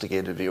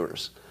sophisticated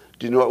viewers.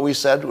 Do you know what we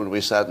said when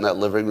we sat in that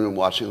living room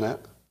watching that?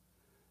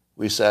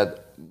 We said,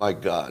 my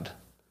God,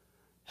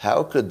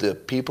 how could the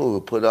people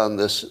who put on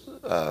this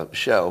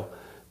show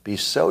be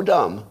so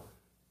dumb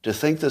to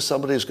think that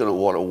somebody's going to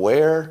want to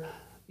wear,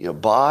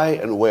 buy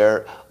and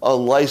wear a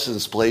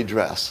license plate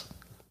dress?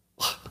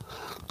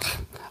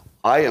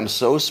 I am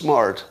so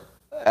smart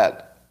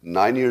at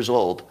 9 years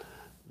old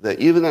that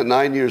even at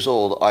 9 years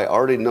old, I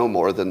already know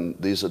more than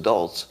these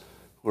adults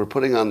who are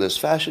putting on this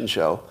fashion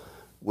show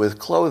with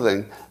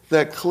clothing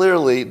that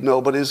clearly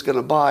nobody's going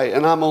to buy.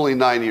 And I'm only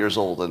 9 years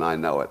old and I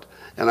know it.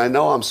 And I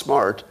know I'm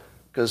smart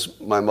because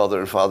my mother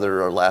and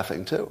father are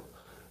laughing too.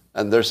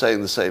 And they're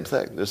saying the same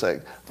thing. They're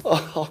saying,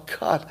 oh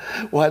God,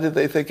 why did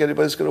they think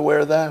anybody's going to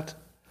wear that?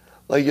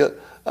 Like,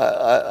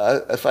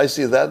 if I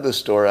see that in the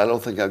store, I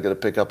don't think I'm going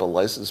to pick up a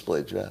license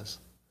plate dress.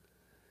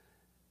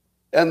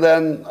 And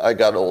then I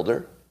got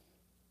older,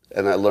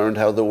 and I learned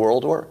how the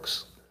world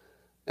works.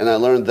 And I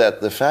learned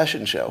that the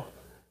fashion show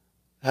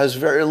has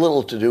very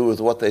little to do with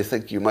what they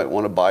think you might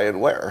want to buy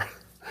and wear.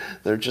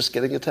 They're just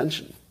getting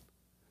attention.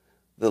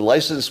 The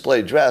license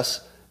plate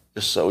dress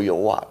is so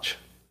you'll watch.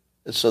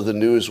 It's so the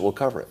news will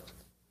cover it.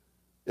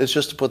 It's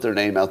just to put their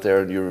name out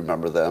there and you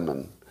remember them,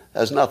 and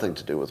has nothing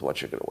to do with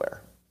what you're going to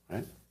wear,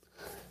 right?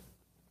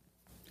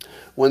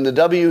 When the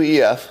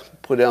WEF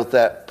put out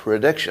that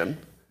prediction,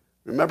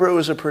 remember it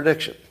was a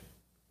prediction.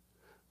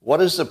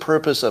 What is the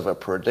purpose of a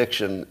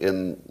prediction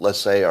in, let's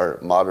say, our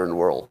modern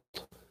world?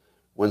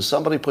 When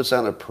somebody puts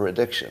out a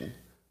prediction,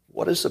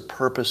 what is the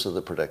purpose of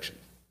the prediction?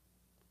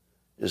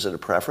 Is it a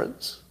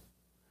preference?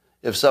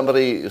 If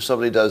somebody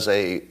does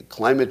a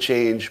climate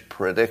change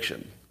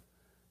prediction,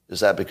 is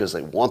that because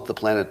they want the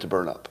planet to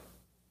burn up?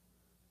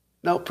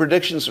 No,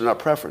 predictions are not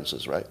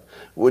preferences, right?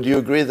 Would you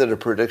agree that a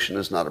prediction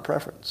is not a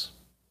preference?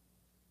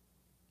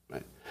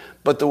 Right?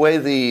 But the way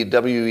the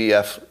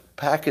WEF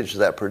packaged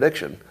that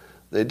prediction,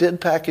 they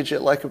did package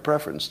it like a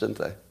preference, didn't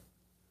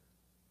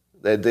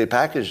they? They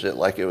packaged it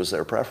like it was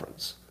their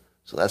preference.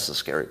 So that's the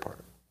scary part.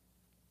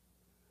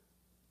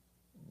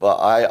 But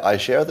I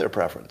share their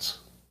preference.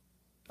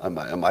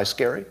 Am I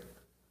scary?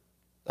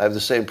 I have the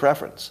same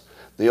preference.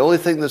 The only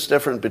thing that's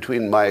different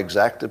between my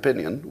exact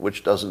opinion,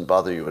 which doesn't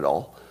bother you at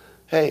all,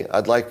 hey,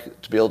 I'd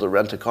like to be able to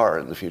rent a car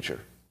in the future.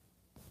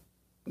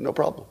 No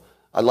problem.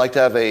 I'd like to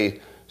have a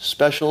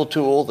special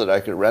tool that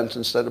I could rent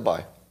instead of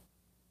buy.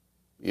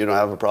 You don't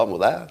have a problem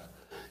with that.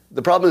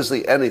 The problem is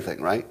the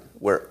anything, right?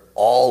 Where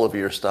all of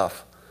your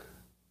stuff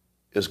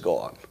is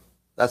gone.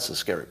 That's the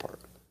scary part.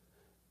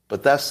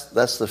 But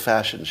that's the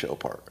fashion show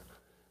part.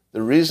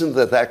 The reason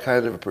that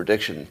kind of a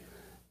prediction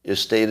is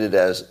stated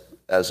as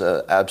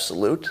an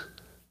absolute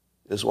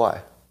is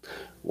why.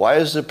 Why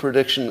is the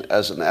prediction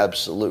as an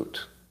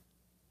absolute?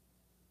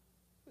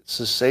 It's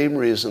the same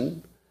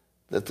reason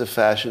that the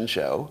fashion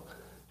show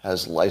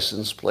has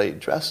license plate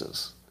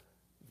dresses.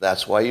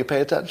 That's why you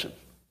pay attention.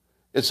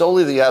 It's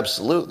only the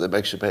absolute that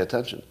makes you pay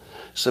attention.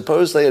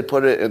 Suppose they had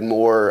put it in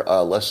more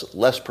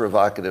less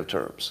provocative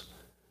terms.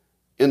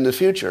 In the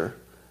future,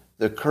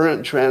 the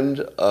current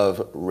trend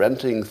of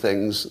renting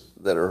things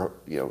that are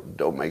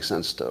don't make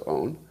sense to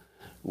own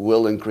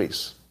will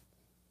increase.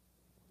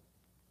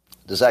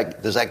 Does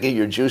that get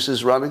your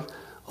juices running?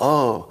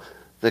 Oh,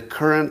 the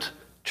current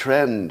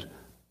trend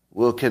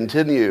will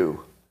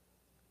continue,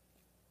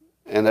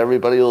 and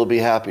everybody will be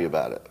happy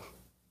about it.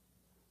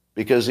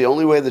 Because the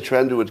only way the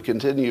trend would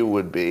continue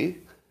would be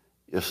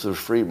if the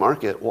free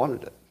market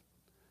wanted it.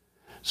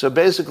 So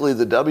basically,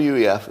 the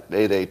WEF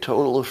made a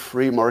total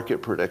free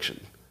market prediction.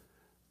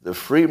 The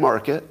free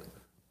market,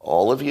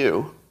 all of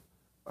you,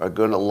 are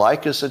going to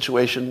like a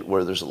situation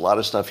where there's a lot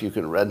of stuff you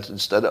can rent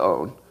instead of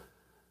own.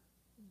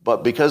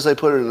 But because they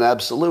put it in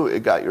absolute,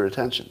 it got your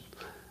attention.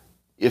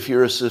 If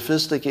you're a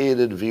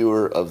sophisticated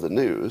viewer of the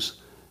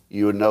news,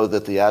 you would know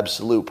that the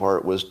absolute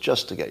part was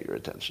just to get your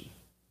attention.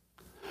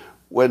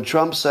 When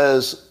Trump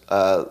says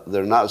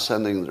they're not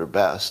sending their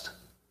best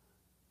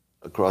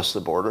across the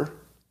border,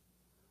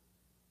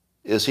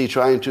 is he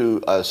trying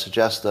to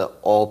suggest that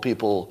all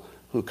people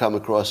who come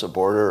across a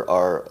border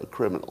are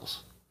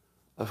criminals?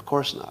 Of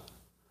course not.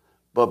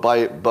 But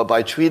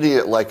by treating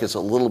it like it's a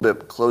little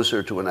bit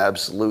closer to an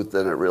absolute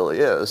than it really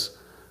is,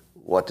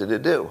 what did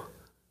it do?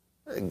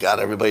 It got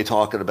everybody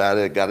talking about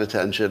it, got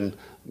attention,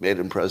 made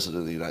him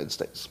president of the United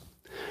States.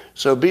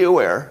 So be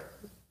aware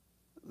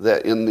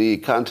that in the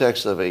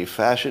context of a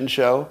fashion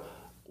show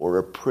or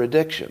a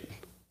prediction,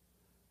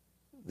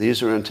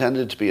 these are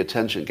intended to be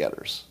attention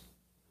getters.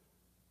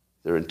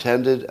 They're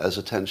intended as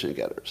attention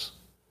getters.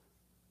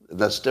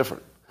 That's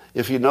different.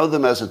 If you know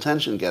them as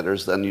attention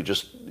getters, then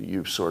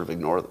you sort of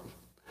ignore them.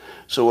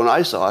 So when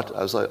I saw it,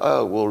 I was like,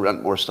 oh, we'll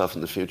rent more stuff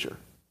in the future.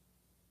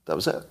 That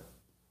was it.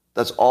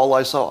 That's all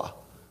I saw.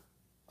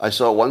 I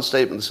saw one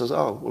statement that says,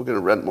 oh, we're going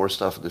to rent more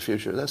stuff in the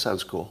future. That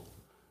sounds cool.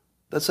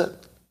 That's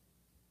it.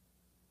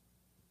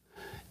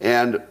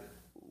 And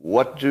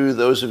what do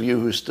those of you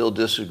who still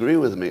disagree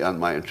with me on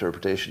my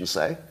interpretation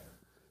say?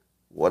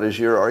 What is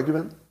your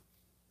argument?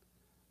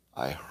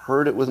 I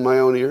heard it with my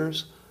own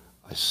ears.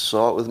 I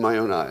saw it with my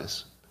own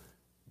eyes.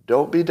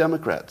 Don't be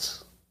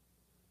Democrats.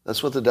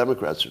 That's what the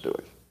Democrats are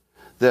doing.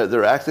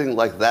 They're acting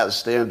like that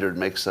standard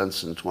makes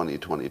sense in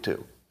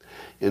 2022.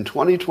 In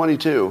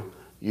 2022,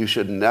 you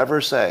should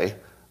never say,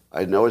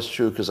 I know it's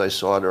true because I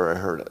saw it or I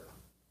heard it.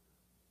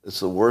 It's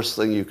the worst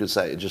thing you could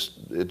say.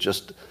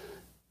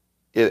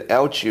 It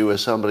outs you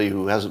as somebody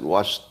who hasn't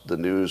watched the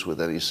news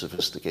with any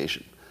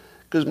sophistication.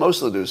 Because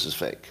most of the news is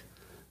fake.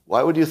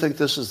 Why would you think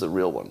this is the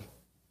real one?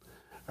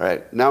 All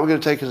right, now I'm going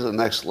to take it to the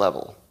next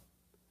level.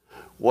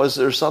 Was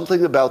there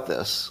something about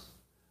this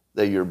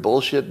that your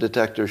bullshit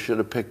detector should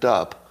have picked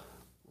up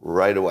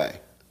right away?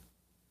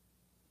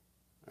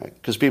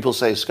 Because people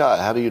say, Scott,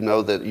 how do you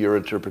know that your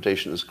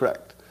interpretation is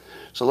correct?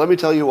 So let me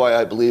tell you why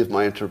I believe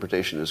my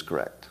interpretation is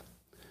correct.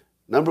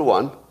 Number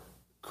one,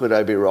 could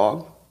I be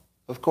wrong?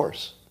 Of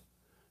course.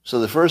 So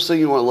the first thing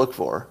you want to look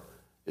for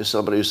is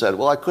somebody who said,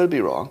 well, I could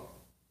be wrong.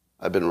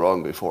 I've been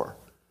wrong before.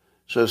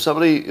 So if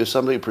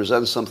somebody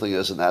presents something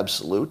as an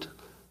absolute,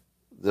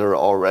 they're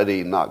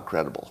already not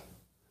credible.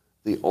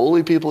 The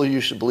only people you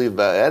should believe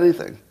about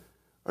anything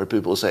are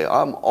people who say,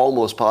 I'm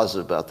almost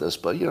positive about this,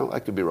 but I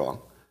could be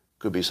wrong.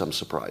 Could be some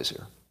surprise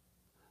here.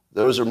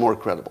 Those are more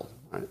credible,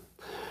 right?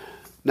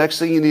 Next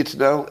thing you need to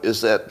know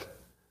is that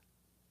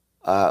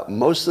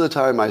most of the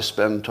time I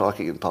spend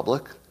talking in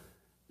public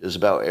is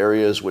about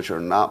areas which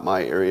are not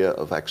my area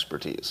of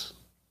expertise.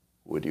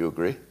 Would you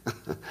agree?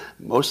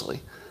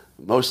 Mostly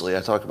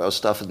I talk about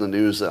stuff in the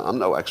news that I'm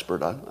no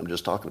expert on. I'm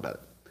just talking about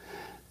it.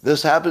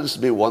 This happens to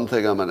be one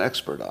thing I'm an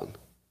expert on.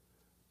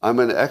 I'm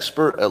an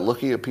expert at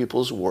looking at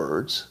people's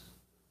words,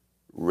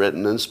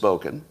 written and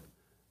spoken,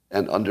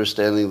 and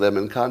understanding them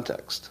in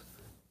context.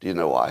 Do you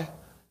know why?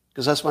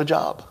 Because that's my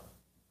job.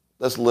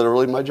 That's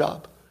literally my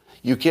job.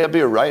 You can't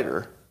be a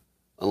writer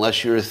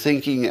unless you're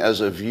thinking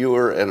as a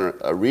viewer and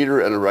a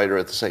reader and a writer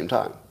at the same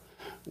time.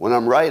 When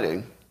I'm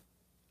writing,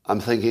 I'm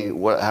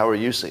thinking, how are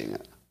you seeing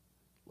it?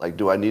 Like,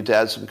 do I need to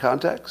add some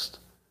context?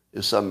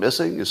 Is some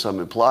missing? Is some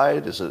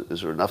implied? Is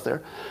there enough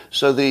there?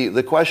 So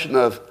the question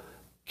of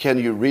can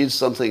you read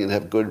something and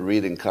have good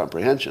reading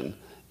comprehension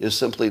is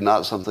simply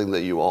not something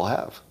that you all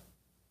have.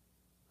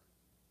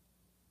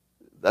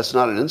 That's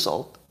not an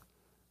insult.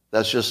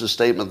 That's just a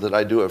statement that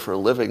I do it for a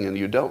living and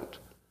you don't,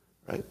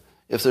 right?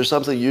 If there's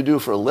something you do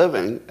for a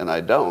living and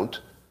I don't,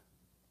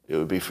 it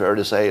would be fair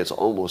to say it's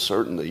almost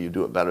certain that you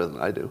do it better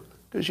than I do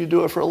because you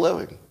do it for a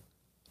living.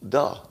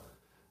 Duh.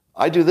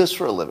 I do this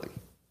for a living.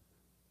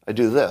 I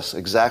do this,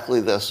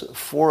 exactly this,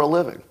 for a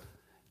living.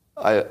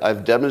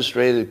 I've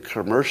demonstrated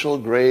commercial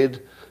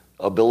grade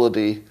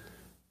ability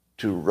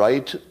to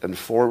write and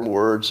form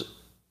words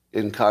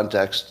in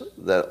context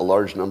that a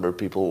large number of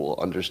people will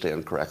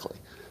understand correctly.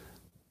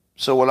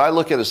 So when I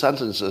look at a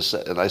sentence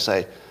and I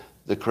say,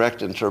 the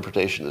correct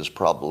interpretation is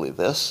probably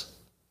this,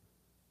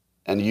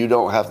 and you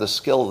don't have the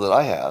skill that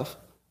I have,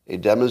 a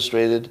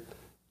demonstrated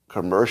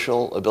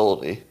commercial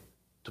ability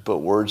to put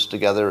words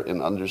together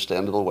in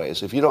understandable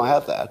ways. If you don't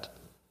have that,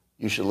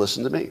 you should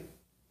listen to me.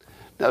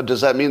 Now,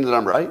 does that mean that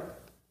I'm right?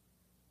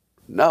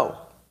 No.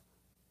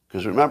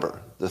 Because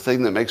remember, the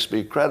thing that makes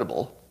me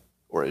credible,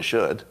 or it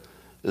should,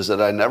 is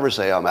that I never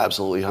say I'm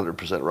absolutely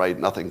 100% right,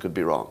 nothing could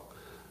be wrong.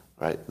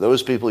 Right?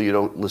 Those people you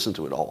don't listen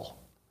to at all.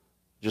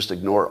 Just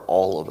ignore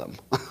all of them.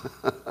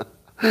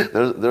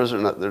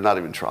 They're not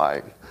even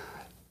trying.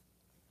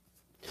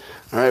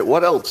 All right,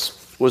 what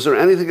else? Was there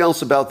anything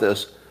else about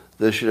this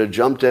that should have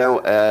jumped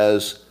out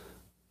as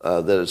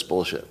that it's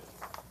bullshit?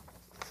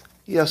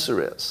 Yes,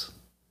 there is.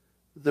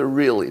 The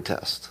Really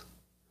test.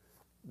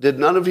 Did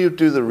none of you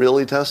do the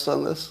Really test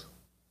on this?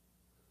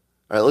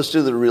 All right, let's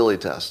do the Really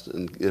test.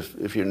 And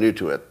if you're new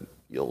to it,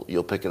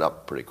 you'll pick it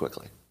up pretty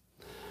quickly.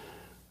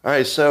 All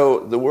right, so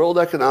the World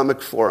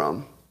Economic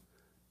Forum,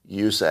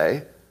 you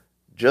say,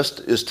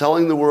 just is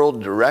telling the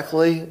world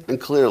directly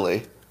and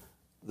clearly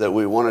that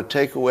we want to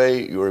take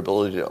away your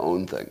ability to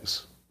own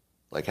things,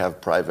 like have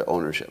private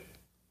ownership.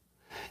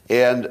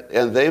 And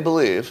they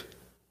believe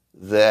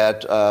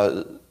that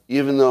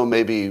even though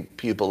maybe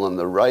people on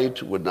the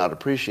right would not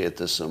appreciate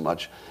this so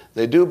much,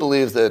 they do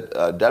believe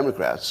that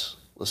Democrats,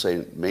 let's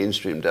say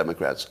mainstream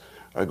Democrats,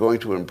 are going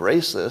to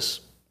embrace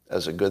this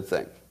as a good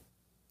thing.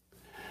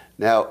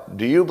 Now,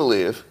 do you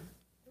believe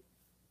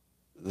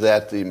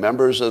that the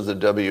members of the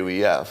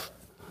WEF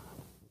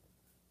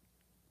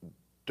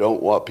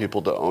don't want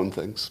people to own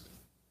things?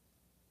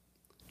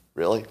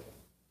 Really?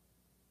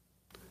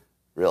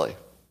 Really?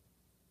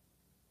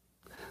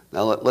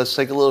 Now, let's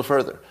take a little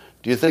further.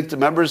 Do you think the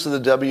members of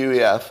the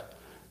WEF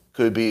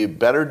could be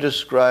better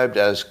described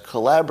as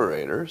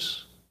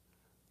collaborators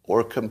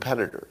or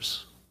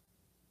competitors?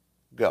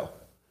 Go.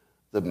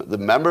 The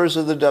members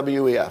of the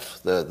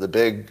WEF, the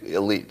big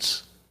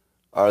elites,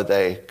 are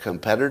they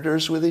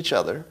competitors with each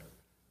other,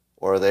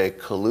 Or are they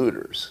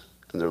colluders?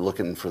 And they're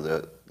looking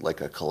for like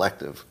a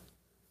collective.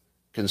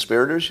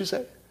 Conspirators, you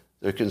say?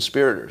 They're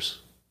conspirators.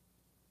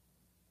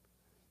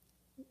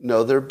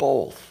 No, they're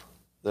both.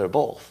 They're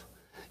both.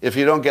 If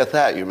you don't get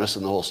that, you're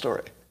missing the whole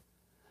story.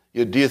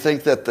 Do you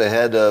think that the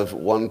head of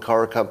one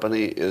car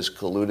company is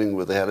colluding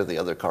with the head of the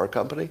other car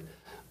company?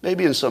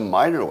 Maybe in some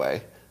minor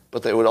way,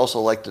 but they would also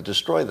like to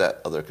destroy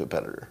that other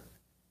competitor,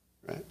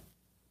 right?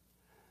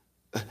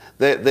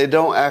 They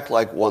don't act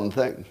like one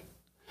thing.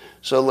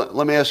 So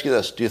let me ask you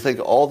this. Do you think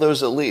all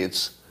those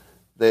elites,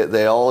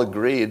 they all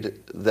agreed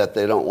that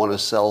they don't want to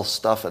sell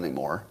stuff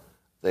anymore?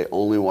 They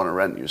only want to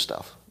rent you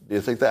stuff. Do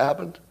you think that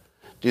happened?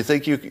 Do you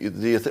think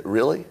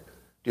really?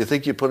 Do you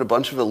think you put a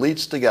bunch of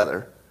elites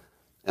together,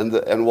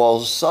 and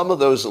while some of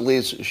those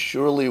elites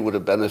surely would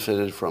have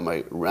benefited from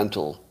a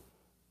rental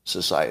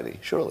society,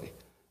 surely,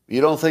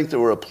 you don't think there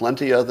were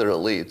plenty other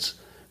elites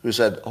who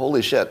said,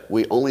 holy shit,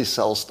 we only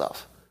sell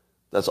stuff.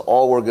 That's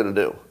all we're going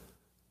to do.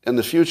 In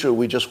the future,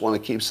 we just want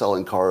to keep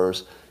selling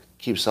cars,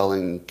 keep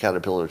selling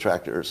Caterpillar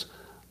tractors.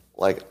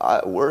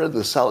 We're in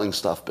the selling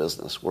stuff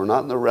business. We're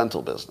not in the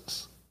rental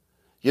business.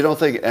 You don't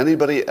think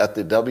anybody at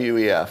the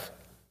WEF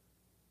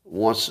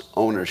wants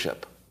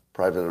ownership,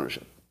 private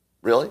ownership?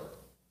 Really?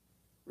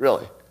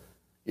 Really?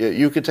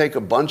 You could take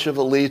a bunch of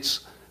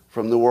elites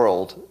from the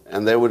world,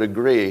 and they would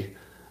agree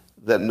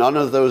that none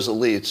of those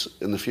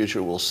elites in the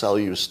future will sell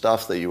you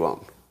stuff that you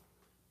own.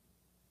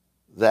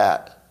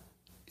 That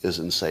is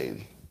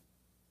insane.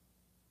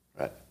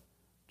 Right?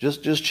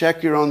 Just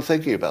check your own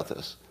thinking about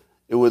this.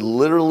 It would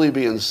literally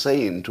be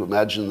insane to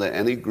imagine that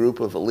any group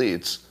of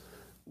elites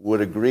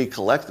would agree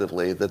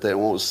collectively that they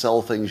won't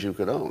sell things you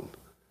could own.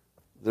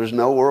 There's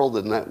no world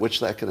in which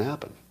that can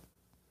happen.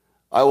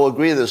 I will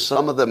agree that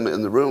some of them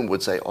in the room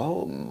would say,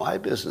 oh, my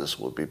business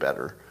would be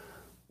better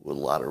with a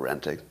lot of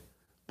renting.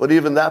 But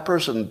even that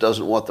person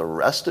doesn't want the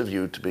rest of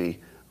you to be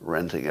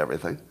renting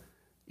everything.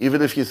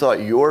 Even if you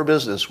thought your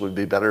business would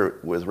be better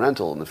with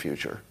rental in the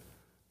future,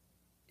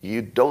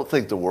 you don't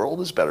think the world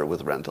is better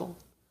with rental.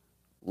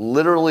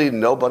 Literally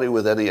nobody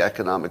with any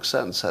economic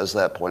sense has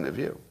that point of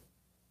view.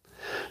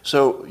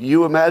 So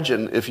you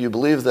imagine, if you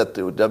believe that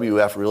the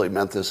WF really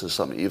meant this as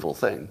some evil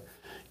thing,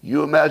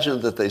 you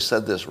imagine that they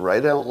said this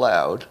right out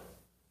loud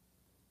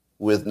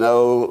with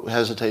no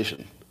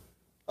hesitation.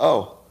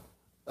 Oh,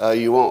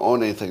 you won't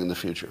own anything in the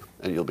future,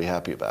 and you'll be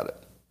happy about it,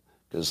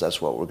 because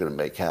that's what we're going to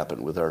make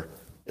happen with our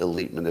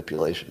elite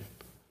manipulation.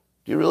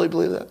 Do you really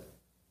believe that?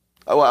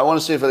 I want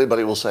to see if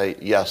anybody will say,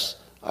 yes,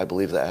 I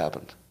believe that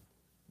happened.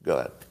 Go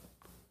ahead.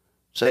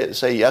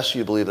 Say yes,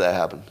 you believe that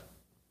happened.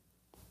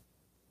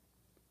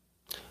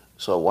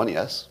 So 1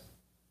 yes,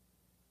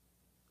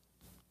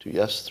 2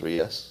 yes, 3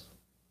 yes.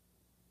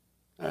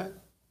 All right.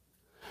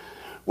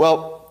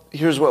 Well,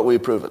 here's what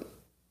we've proven.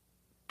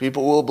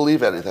 People will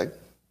believe anything.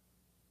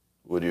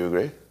 Would you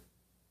agree?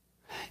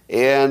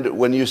 And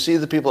when you see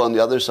the people on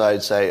the other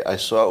side say, I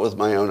saw it with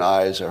my own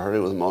eyes, I heard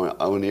it with my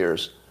own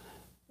ears,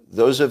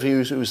 those of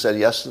you who said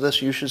yes to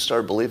this, you should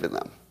start believing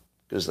them,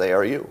 because they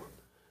are you.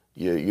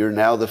 You're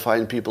now the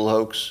fine people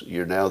hoax.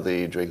 You're now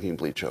the drinking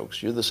bleach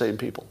hoax. You're the same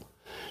people.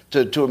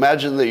 To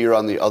imagine that you're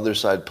on the other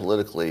side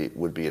politically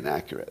would be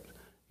inaccurate.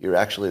 You're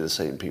actually the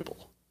same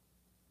people.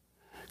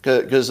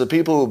 Because the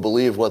people who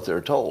believe what they're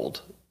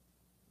told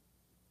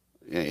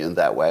in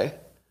that way,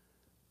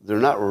 they're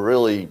not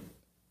really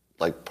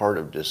like part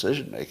of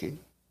decision making,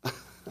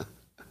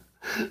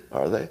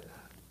 are they?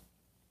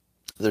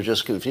 They're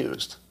just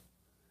confused.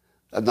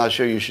 I'm not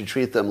sure you should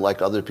treat them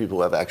like other people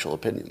who have actual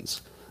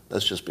opinions.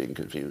 That's just being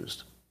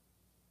confused.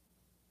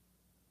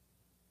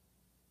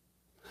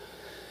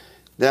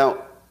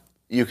 Now,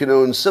 you can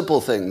own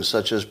simple things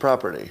such as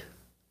property.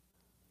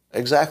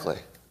 Exactly.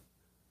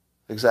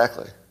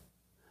 Exactly.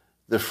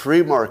 The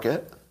free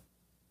market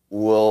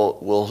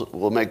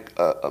will make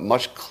a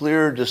much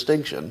clearer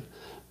distinction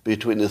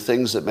between the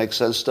things that make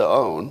sense to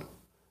own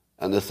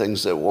and the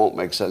things that won't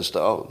make sense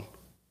to own.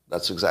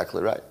 That's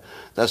exactly right.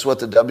 That's what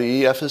the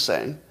WEF is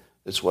saying.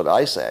 It's what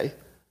I say,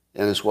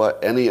 and it's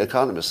what any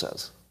economist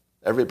says.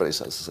 Everybody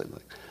says the same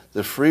thing.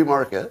 The free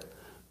market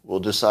will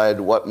decide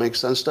what makes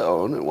sense to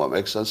own and what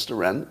makes sense to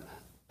rent,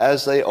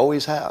 as they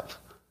always have.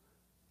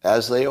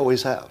 As they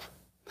always have.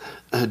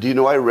 Do you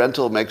know why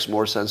rental makes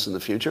more sense in the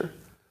future?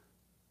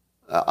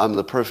 I'm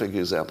the perfect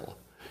example.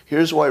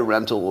 Here's why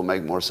rental will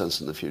make more sense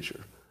in the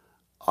future.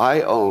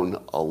 I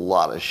own a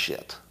lot of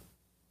shit.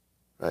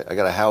 Right? I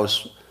got a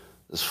house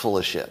that's full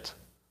of shit.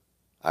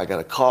 I got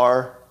a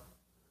car,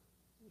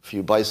 a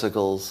few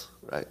bicycles,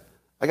 right?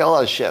 I got a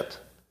lot of shit.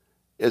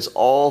 It's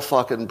all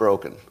fucking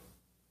broken.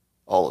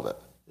 All of it.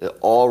 It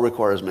all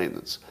requires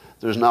maintenance.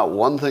 There's not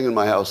one thing in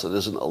my house that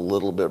isn't a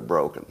little bit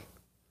broken.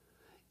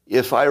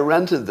 If I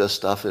rented this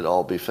stuff, it'd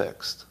all be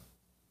fixed.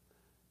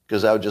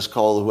 Because I would just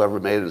call whoever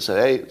made it and say,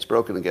 hey, it's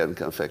broken again,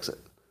 come fix it.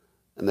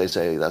 And they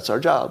say, that's our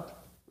job.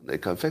 And they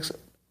come fix it.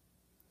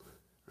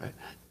 Right?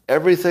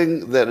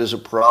 Everything that is a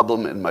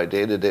problem in my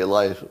day-to-day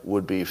life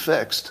would be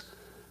fixed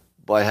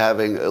by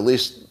having at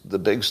least the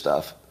big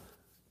stuff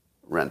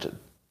rented.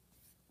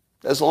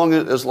 As long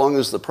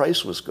as the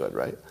price was good,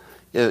 right?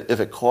 If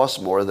it costs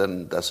more,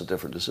 then that's a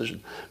different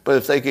decision. But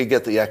if they could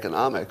get the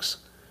economics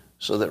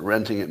so that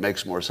renting it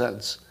makes more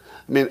sense.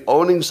 I mean,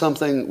 owning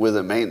something with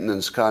a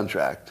maintenance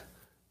contract,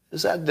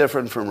 is that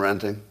different from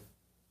renting?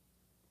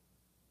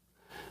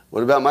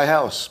 What about my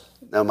house?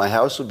 Now, my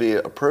house would be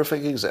a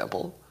perfect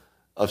example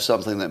of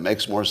something that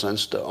makes more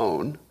sense to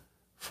own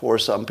for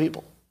some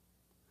people.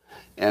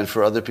 And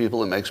for other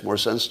people, it makes more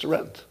sense to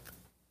rent.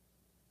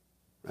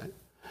 Right?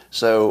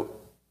 So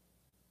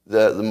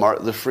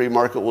the free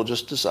market will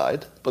just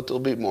decide, but there'll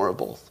be more of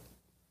both.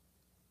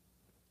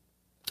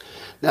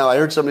 Now, I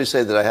heard somebody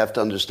say that I have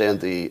to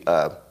understand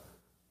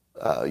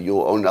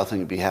you'll own nothing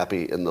and be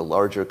happy in the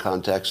larger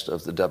context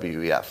of the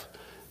WEF.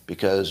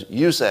 Because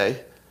you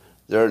say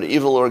they're an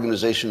evil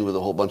organization with a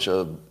whole bunch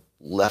of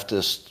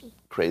leftist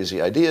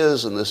crazy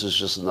ideas, and this is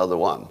just another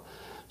one.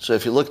 So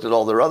if you looked at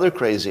all their other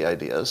crazy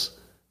ideas,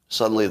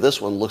 suddenly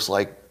this one looks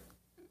like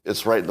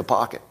it's right in the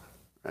pocket,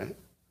 right?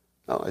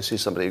 Oh, I see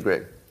somebody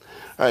agreeing.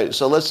 All right,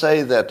 so let's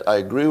say that I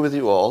agree with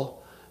you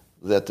all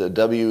that the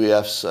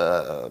WEF's,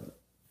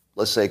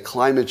 let's say,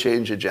 climate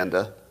change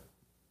agenda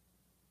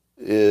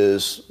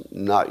is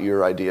not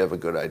your idea of a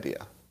good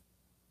idea.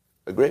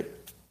 Agree?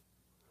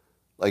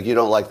 Like you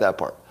don't like that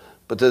part.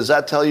 But does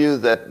that tell you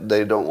that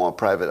they don't want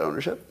private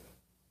ownership?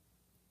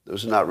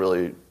 Those are not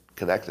really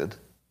connected.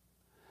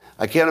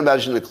 I can't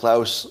imagine that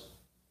Klaus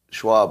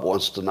Schwab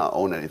wants to not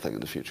own anything in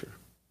the future.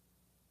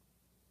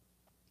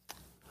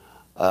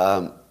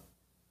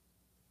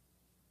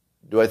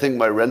 Do I think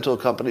my rental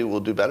company will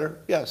do better?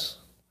 Yes.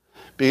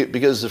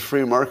 Because the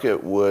free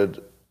market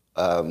would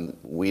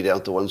weed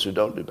out the ones who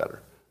don't do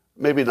better.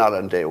 Maybe not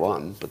on day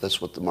one, but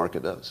that's what the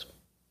market does.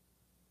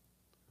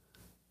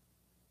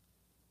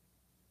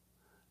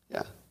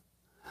 Yeah.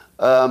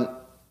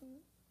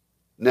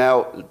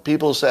 Now,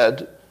 people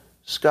said,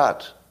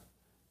 Scott,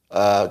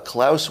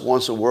 Klaus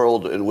wants a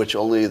world in which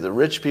only the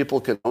rich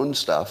people can own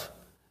stuff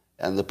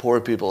and the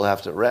poor people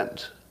have to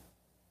rent.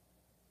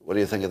 What do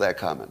you think of that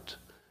comment?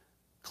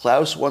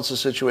 Klaus wants a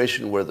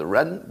situation where the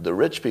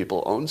rich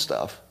people own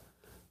stuff,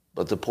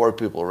 but the poor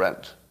people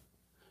rent.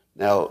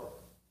 Now,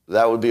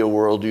 that would be a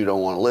world you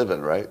don't want to live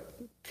in, right?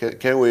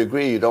 Can we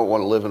agree you don't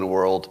want to live in a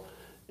world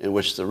in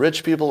which the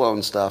rich people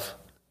own stuff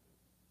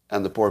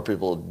and the poor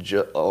people,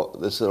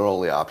 this is their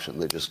only option,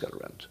 they just got to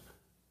rent?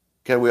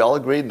 Can we all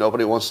agree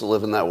nobody wants to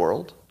live in that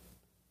world?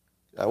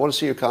 I want to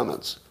see your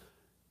comments.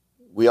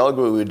 We all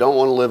agree we don't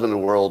want to live in a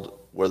world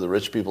where the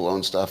rich people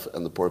own stuff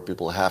and the poor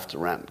people have to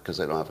rent because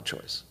they don't have a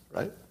choice,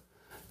 right?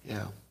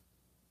 Yeah.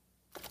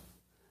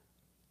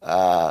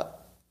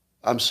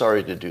 I'm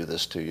sorry to do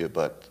this to you,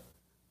 but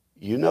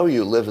you know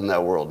you live in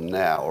that world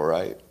now,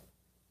 right?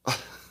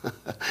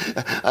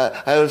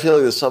 I have a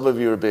feeling that some of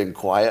you are being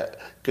quiet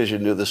because you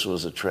knew this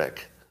was a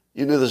trick.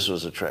 You knew this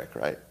was a trick,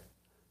 right?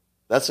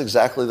 That's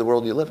exactly the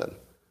world you live in.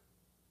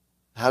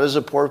 How does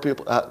a poor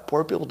people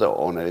don't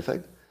own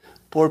anything.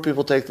 Poor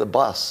people take the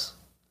bus.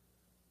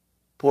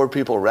 Poor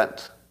people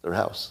rent their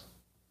house.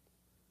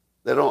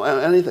 They don't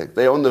own anything.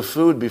 They own the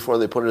food before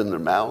they put it in their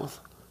mouth.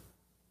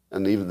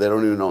 And even they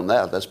don't even own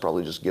that. That's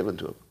probably just given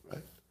to them,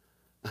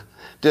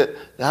 right?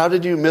 How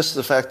did you miss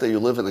the fact that you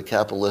live in a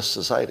capitalist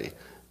society?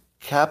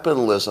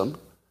 Capitalism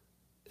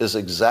is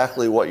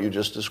exactly what you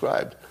just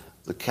described.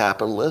 The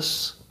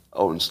capitalists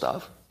own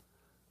stuff.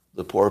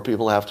 The poor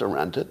people have to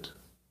rent it.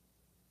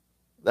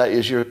 That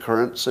is your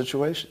current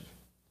situation.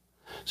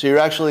 So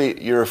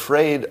you're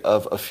afraid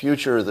of a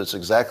future that's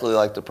exactly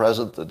like the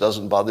present that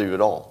doesn't bother you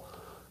at all.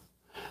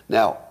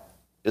 Now,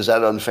 is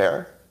that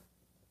unfair?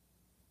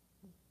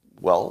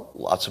 Well,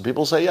 lots of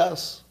people say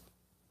yes.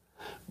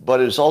 But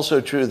it's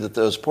also true that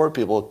those poor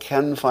people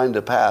can find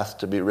a path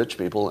to be rich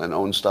people and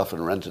own stuff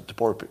and rent it to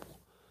poor people.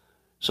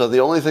 So the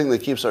only thing that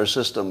keeps our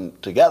system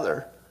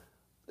together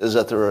is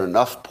that there are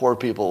enough poor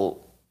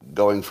people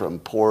going from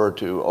poor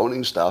to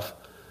owning stuff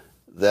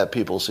that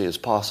people see as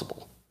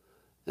possible.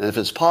 And if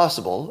it's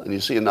possible, and you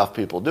see enough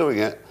people doing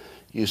it,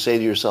 you say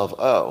to yourself,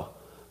 oh,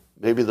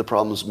 maybe the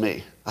problem's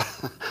me.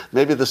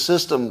 Maybe the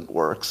system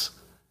works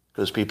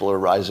because people are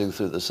rising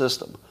through the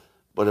system.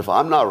 But if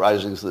I'm not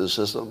rising through the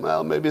system,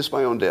 well, maybe it's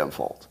my own damn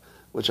fault,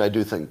 which I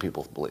do think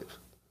people believe.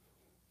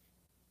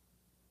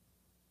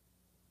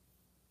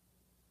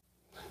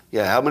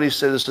 Yeah, how many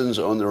citizens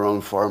own their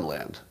own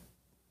farmland?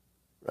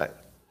 Right.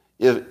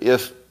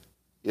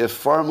 If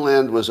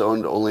farmland was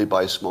owned only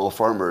by small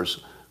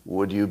farmers,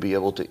 would you be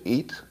able to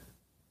eat?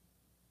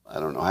 I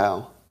don't know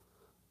how.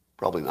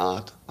 Probably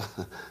not.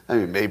 I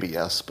mean, maybe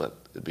yes, but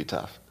it'd be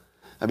tough.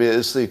 I mean,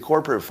 it's the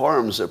corporate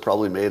farms that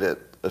probably made it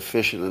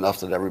efficient enough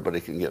that everybody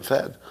can get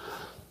fed.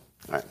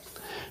 All right.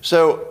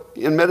 So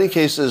in many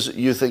cases,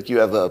 you think you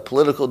have a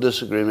political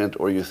disagreement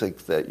or you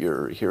think that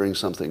you're hearing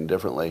something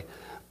differently.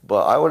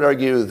 But I would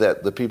argue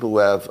that the people who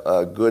have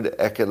good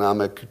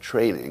economic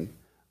training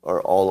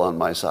are all on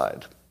my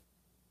side.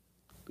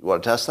 You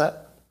want to test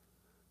that?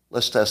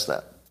 Let's test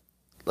that.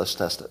 Let's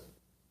test it.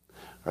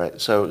 All right,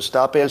 so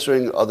stop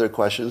answering other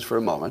questions for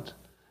a moment.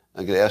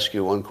 I'm going to ask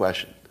you one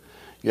question.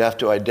 You have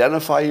to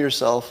identify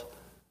yourself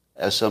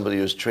as somebody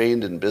who's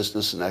trained in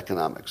business and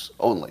economics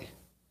only.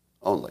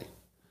 only.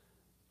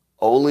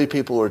 Only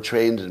people who are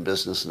trained in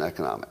business and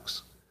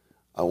economics.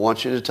 I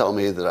want you to tell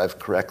me that I've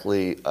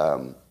correctly,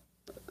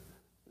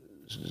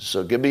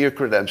 so give me your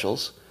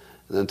credentials,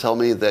 and then tell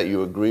me that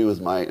you agree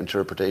with my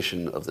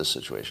interpretation of this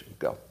situation.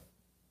 Go.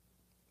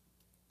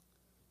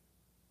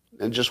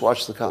 And just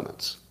watch the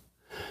comments.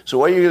 So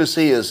what you're going to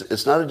see is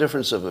it's not a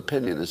difference of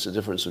opinion, it's a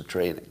difference of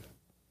training.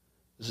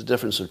 It's a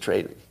difference of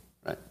training,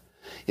 right?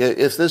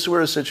 If this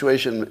were a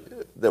situation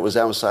that was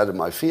outside of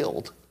my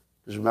field,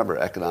 because remember,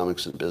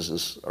 economics and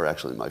business are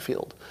actually my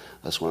field.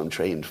 That's what I'm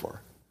trained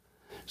for.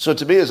 So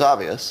to me, it's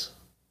obvious,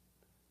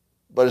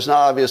 but it's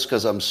not obvious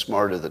because I'm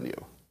smarter than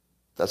you.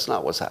 That's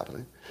not what's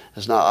happening.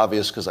 It's not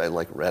obvious because I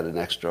read an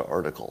extra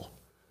article.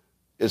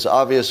 It's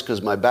obvious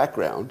because my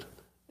background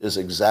is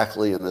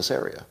exactly in this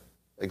area.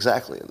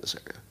 Exactly in this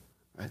area.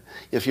 Right?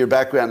 If your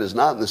background is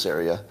not in this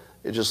area,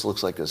 it just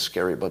looks like a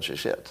scary bunch of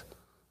shit.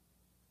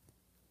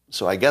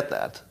 So I get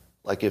that.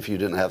 Like if you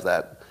didn't have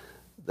that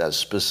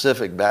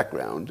specific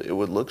background, it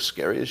would look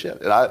scary as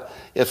shit. And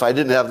if I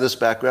didn't have this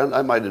background,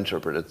 I might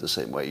interpret it the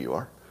same way you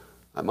are.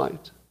 I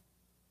might.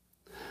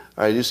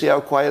 All right, you see how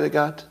quiet it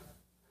got?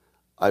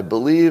 I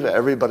believe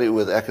everybody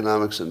with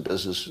economics and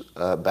business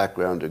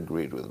background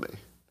agreed with me.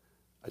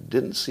 I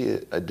didn't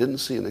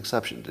see an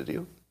exception, did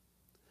you?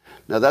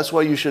 Now that's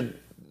why you should,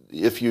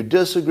 if you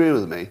disagree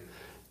with me,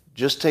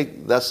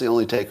 that's the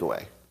only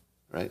takeaway,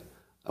 right?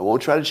 I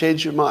won't try to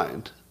change your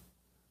mind.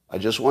 I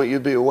just want you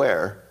to be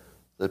aware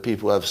that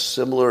people who have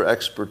similar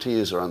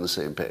expertise are on the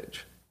same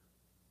page.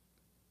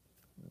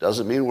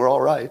 Doesn't mean we're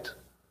all right,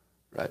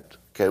 right?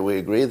 Can we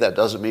agree? That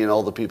doesn't mean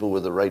all the people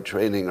with the right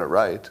training are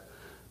right.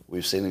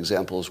 We've seen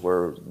examples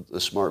where the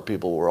smart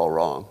people were all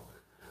wrong.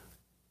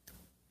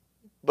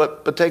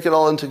 But take it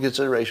all into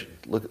consideration.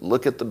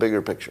 Look at the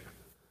bigger picture.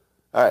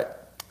 All right.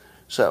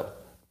 So,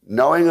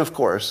 knowing of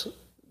course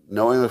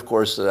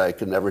that I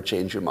can never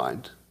change your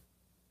mind.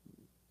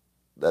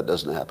 That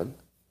doesn't happen.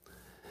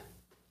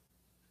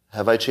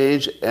 Have I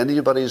changed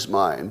anybody's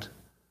mind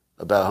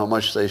about how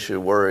much they should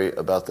worry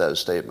about that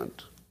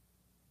statement?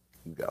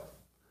 Go.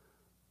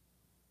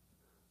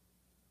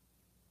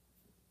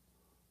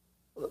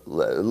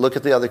 Look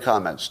at the other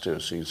comments too,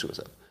 so you can see what's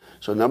up.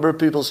 So a number of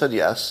people said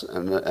yes,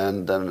 and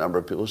then a number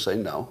of people say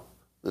no.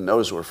 The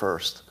no's were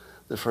first.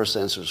 The first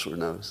answers were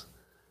no's.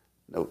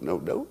 No, no,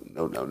 no,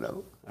 no, no, no.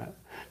 All right.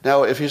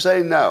 Now, if you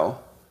say no,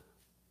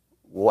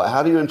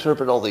 how do you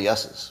interpret all the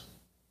yeses?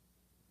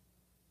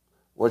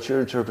 What's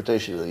your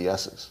interpretation of the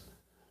yeses?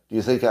 Do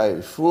you think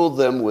I fooled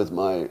them with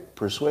my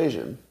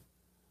persuasion?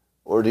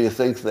 Or do you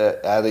think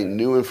that adding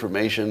new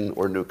information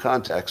or new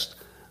context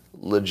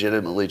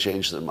legitimately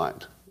changed their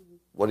mind?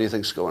 What do you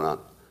think's going on?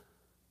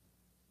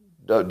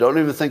 Don't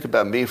even think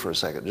about me for a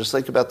second. Just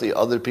think about the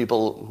other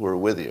people who are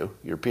with you,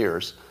 your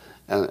peers,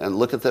 and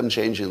look at them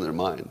changing their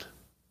mind.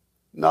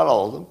 Not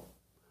all of them,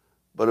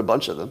 but a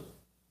bunch of them.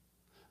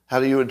 How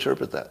do you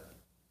interpret that?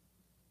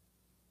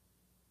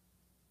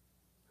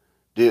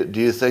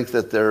 Do you think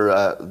that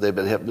they've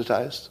been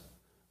hypnotized?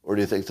 Or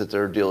do you think that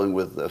they're dealing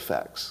with the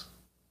facts?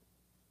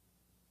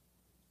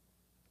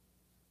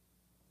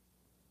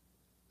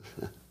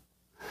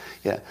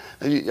 Yeah,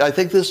 I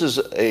think this is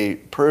a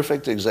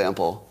perfect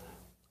example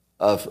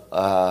of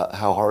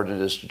how hard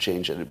it is to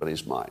change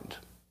anybody's mind.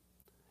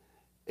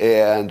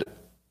 And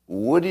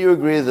would you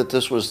agree that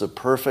this was the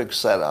perfect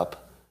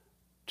setup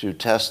to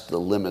test the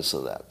limits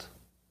of that?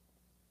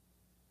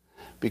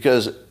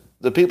 Because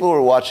the people who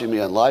are watching me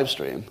on live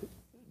stream,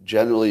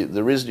 generally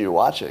the reason you're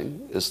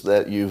watching is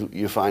that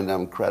you find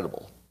them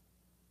credible,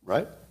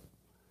 right?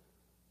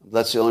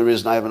 That's the only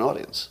reason I have an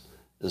audience,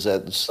 is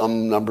that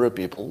some number of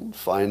people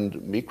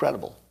find me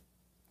credible.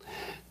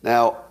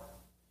 Now,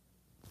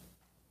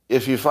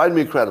 if you find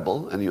me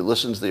credible and you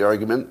listen to the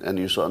argument and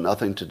you saw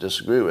nothing to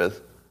disagree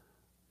with,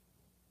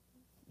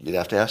 you'd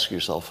have to ask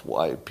yourself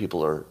why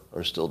people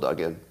are still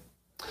dug in.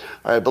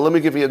 All right, but let me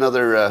give you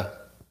another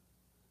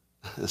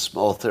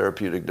small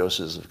therapeutic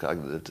doses of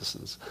cognitive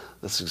dissonance.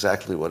 That's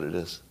exactly what it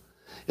is.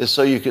 It's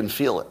so you can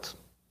feel it.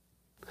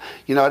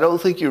 You know, I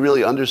don't think you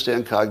really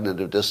understand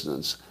cognitive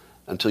dissonance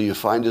until you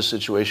find a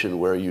situation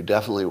where you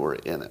definitely were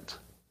in it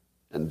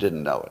and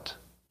didn't know it.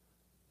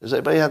 Has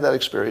anybody had that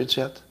experience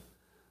yet?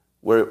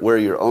 Where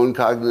your own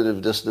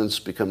cognitive dissonance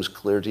becomes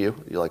clear to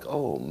you? You're like,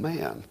 oh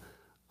man,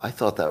 I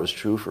thought that was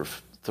true for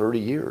 30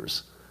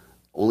 years,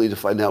 only to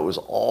find out it was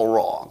all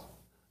wrong.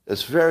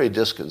 It's very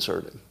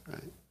disconcerting,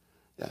 right?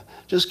 Yeah.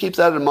 Just keep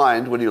that in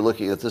mind when you're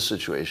looking at this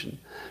situation.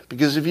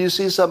 Because if you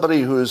see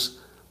somebody who's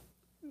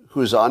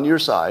on your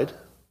side,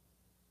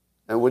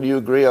 and would you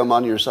agree I'm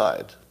on your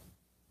side?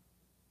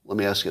 Let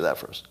me ask you that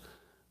first.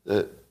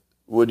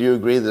 Would you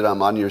agree that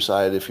I'm on your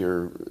side if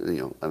you're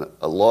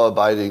a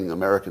law-abiding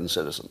American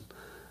citizen?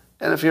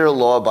 And if you're a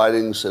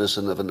law-abiding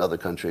citizen of another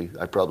country,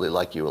 I probably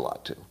like you a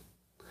lot too.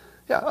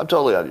 Yeah, I'm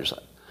totally on your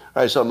side.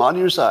 All right, so I'm on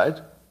your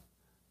side.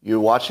 You're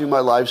watching my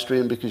live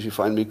stream because you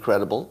find me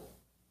credible.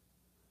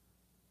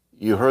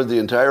 You heard the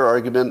entire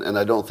argument, and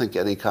I don't think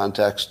any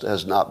context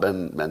has not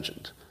been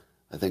mentioned.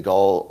 I think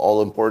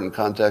all important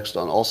context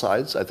on all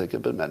sides, I think,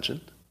 have been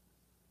mentioned.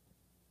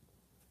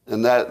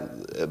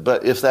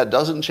 But if that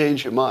doesn't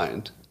change your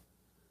mind,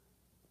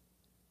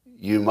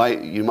 you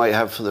might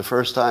have for the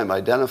first time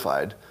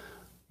identified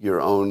your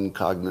own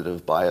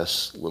cognitive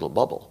bias little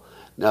bubble.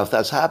 Now, if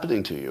that's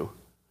happening to you,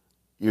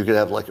 you could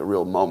have like a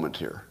real moment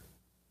here.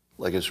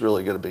 Like it's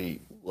really going to be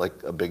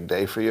like a big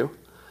day for you.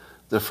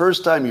 The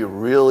first time you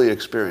really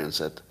experience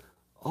it,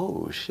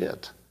 oh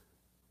shit,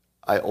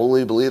 I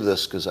only believe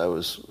this because I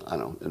was, I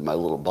don't know, in my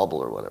little bubble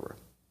or whatever.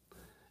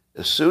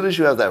 As soon as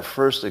you have that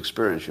first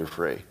experience, you're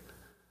free.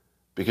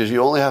 Because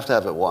you only have to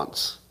have it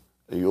once,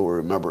 and you'll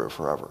remember it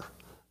forever.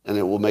 And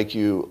it will make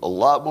you a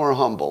lot more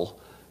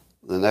humble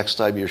the next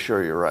time you're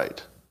sure you're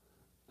right.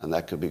 And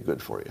that could be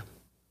good for you.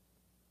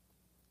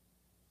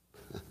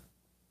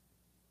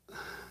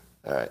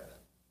 All right.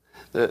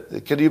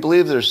 Can you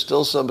believe there's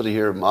still somebody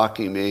here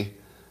mocking me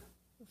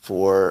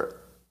for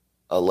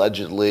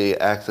allegedly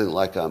acting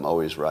like I'm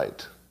always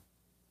right?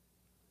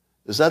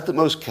 Is that the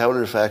most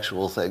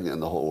counterfactual thing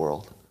in the whole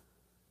world?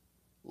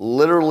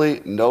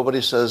 Literally,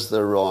 nobody says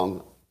they're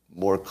wrong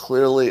more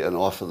clearly and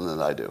often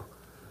than I do.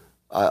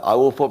 I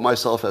will put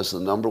myself as the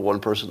number one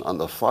person on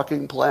the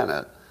fucking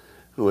planet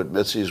who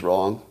admits he's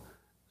wrong,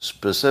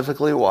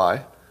 specifically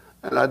why,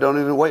 and I don't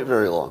even wait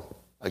very long.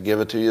 I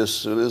give it to you as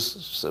soon as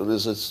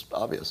it's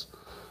obvious.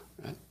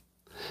 Right?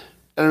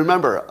 And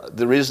remember,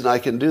 the reason I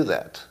can do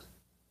that,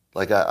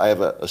 like I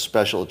have a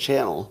special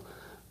channel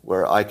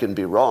where I can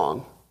be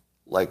wrong,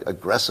 like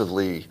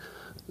aggressively,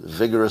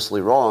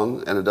 vigorously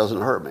wrong, and it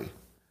doesn't hurt me.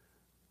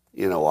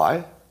 You know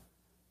why?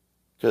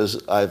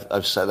 Because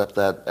I've set up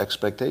that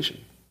expectation.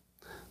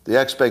 The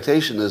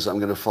expectation is I'm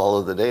going to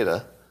follow the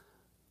data.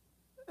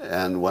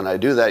 And when I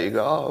do that, you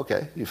go, oh,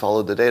 okay, you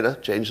followed the data,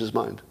 changed his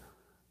mind.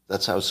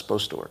 That's how it's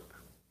supposed to work.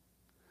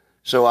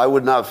 So I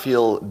would not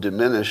feel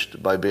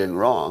diminished by being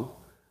wrong.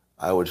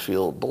 I would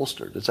feel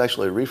bolstered. It's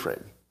actually a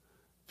reframe.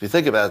 If you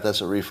think about it,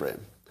 that's a reframe.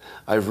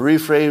 I've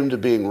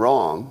reframed being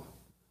wrong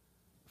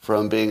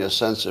from being a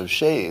sense of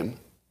shame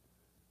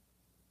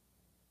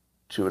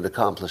to an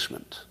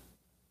accomplishment.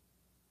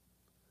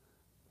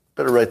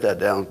 Better write that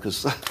down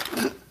because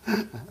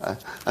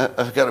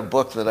I've got a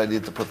book that I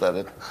need to put that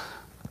in.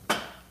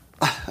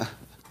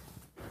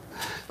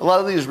 A lot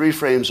of these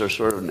reframes are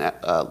sort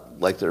of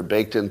like they're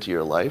baked into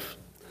your life.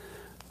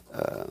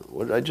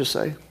 What did I just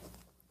say?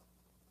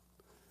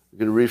 You're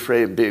going to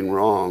reframe being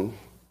wrong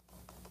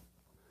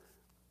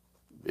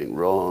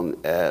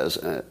as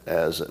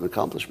an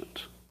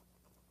accomplishment.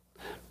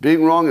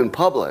 Being wrong in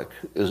public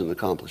is an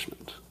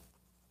accomplishment,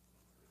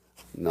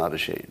 not a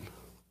shame.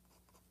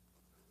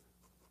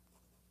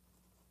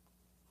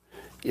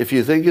 If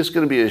you think it's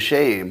going to be a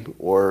shame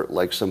or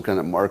like some kind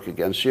of mark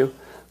against you,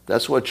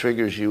 that's what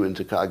triggers you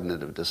into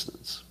cognitive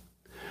dissonance.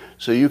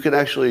 So you can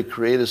actually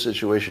create a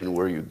situation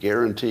where you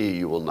guarantee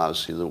you will not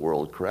see the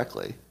world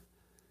correctly.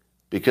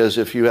 Because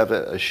if you have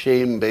a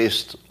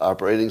shame-based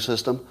operating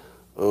system,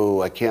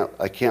 oh, I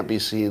can't be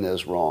seen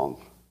as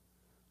wrong.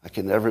 I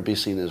can never be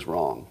seen as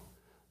wrong.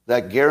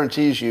 That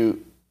guarantees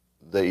you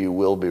that you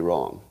will be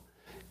wrong.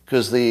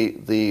 Because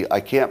the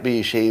I can't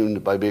be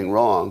shamed by being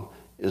wrong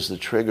is the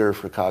trigger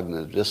for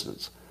cognitive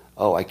dissonance.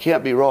 Oh, I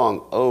can't be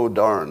wrong. Oh,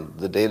 darn,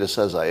 the data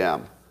says I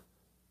am.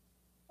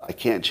 I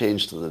can't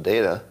change to the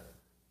data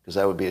because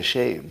that would be a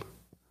shame,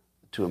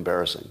 too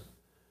embarrassing.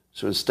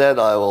 So instead,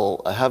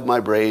 I have my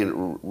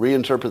brain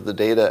reinterpret the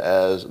data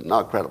as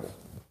not credible.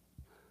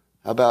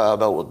 How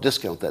about we'll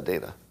discount that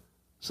data?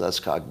 So that's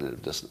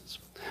cognitive dissonance.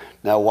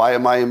 Now, why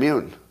am I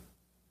immune?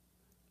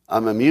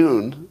 I'm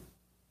immune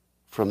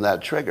from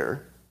that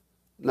trigger.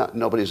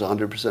 Nobody's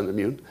 100%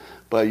 immune,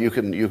 but you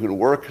can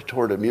work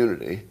toward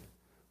immunity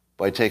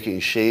by taking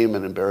shame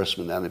and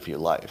embarrassment out of your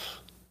life.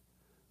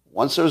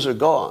 Once those are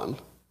gone,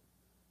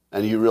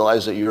 and you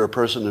realize that you're a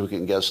person who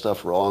can get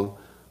stuff wrong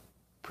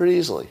pretty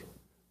easily.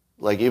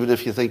 Like even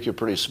if you think you're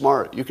pretty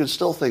smart, you can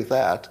still think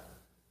that.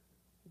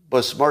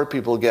 But smart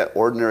people get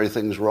ordinary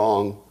things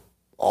wrong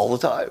all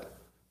the time.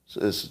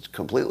 So it's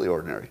completely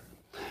ordinary.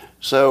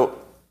 So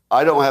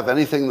I don't have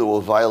anything that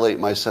will violate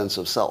my sense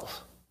of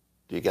self.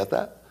 Do you get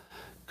that?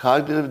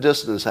 Cognitive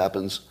dissonance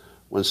happens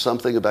when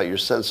something about your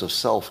sense of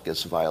self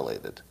gets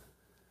violated.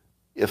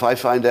 If I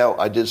find out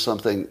I did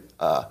something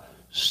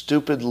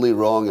stupidly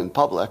wrong in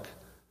public,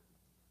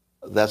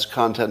 that's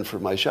content for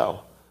my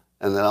show.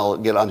 And then I'll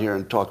get on here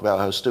and talk about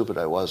how stupid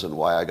I was and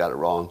why I got it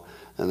wrong,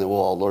 and then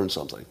we'll all learn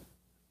something.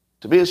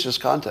 To me, it's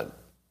just content.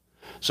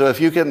 So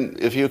if you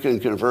can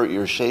convert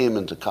your shame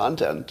into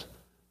content,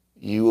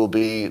 you will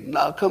be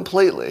not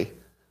completely,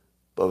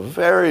 but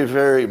very,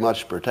 very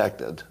much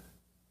protected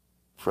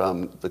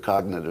from the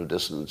cognitive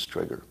dissonance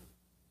trigger.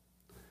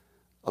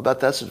 I'll bet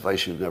that's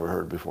advice you've never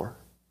heard before.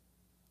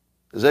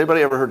 Has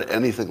anybody ever heard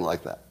anything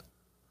like that?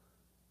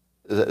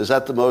 Is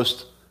that the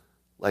most,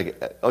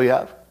 like, oh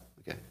yeah?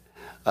 Okay.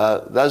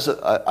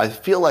 I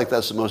feel like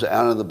that's the most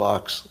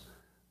out-of-the-box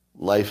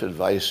life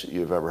advice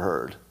you've ever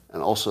heard,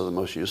 and also the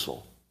most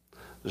useful.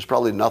 There's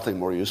probably nothing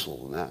more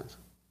useful than that,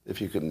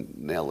 if you can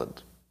nail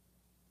it.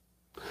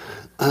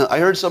 I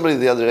heard somebody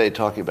the other day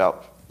talking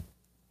about,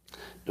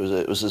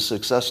 it was a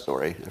success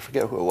story. I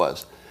forget who it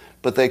was.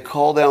 but they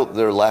called out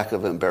their lack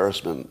of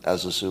embarrassment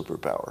as a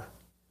superpower.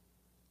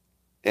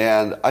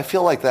 And I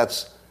feel like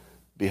that's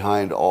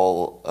behind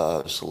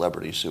all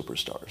celebrity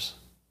superstars.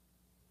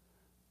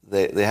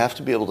 They have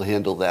to be able to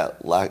handle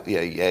that lack.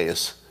 Yeah, Ye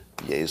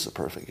is the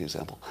perfect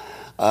example.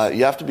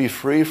 You have to be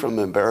free from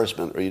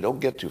embarrassment or you don't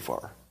get too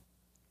far.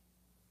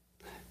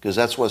 Because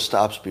that's what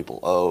stops people.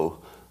 Oh,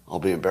 I'll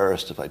be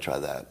embarrassed if I try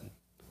that.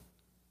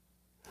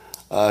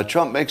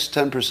 Trump makes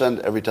 10%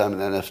 every time an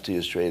NFT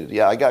is traded.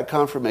 Yeah, I got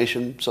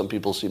confirmation. Some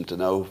people seem to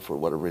know for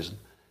whatever reason.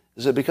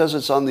 Is it because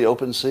it's on the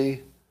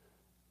OpenSea?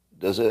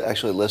 Does it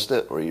actually list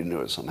it, or you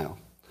knew it somehow?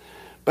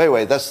 But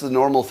anyway, that's the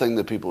normal thing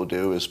that people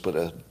do, is put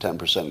a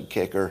 10%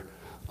 kicker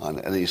on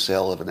any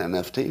sale of an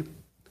NFT.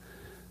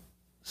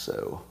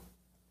 So,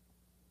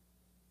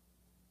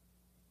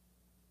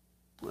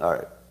 all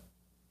right.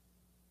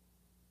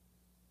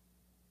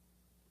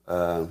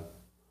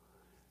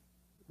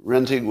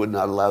 Renting would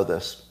not allow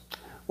this.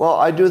 Well,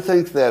 I do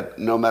think that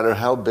no matter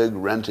how big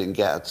renting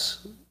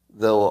gets,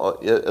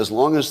 as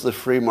long as the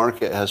free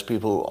market has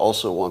people who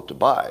also want to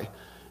buy,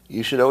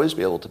 you should always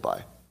be able to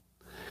buy.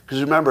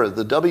 Because remember,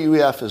 the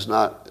WEF is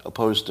not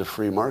opposed to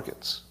free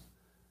markets.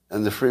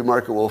 And the free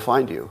market will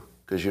find you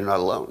because you're not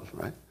alone,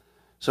 right?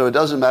 So it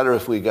doesn't matter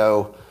if we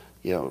go,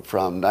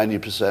 from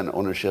 90%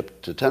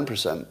 ownership to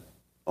 10%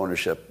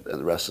 ownership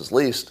and the rest is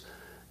leased.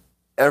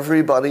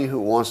 Everybody who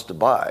wants to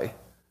buy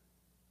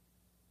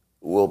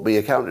will be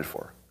accounted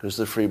for because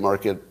the free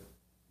market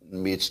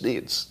meets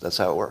needs. That's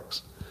how it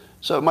works.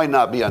 So it might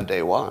not be on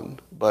day one,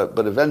 but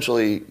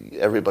eventually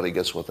everybody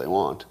gets what they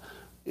want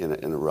in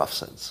a rough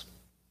sense.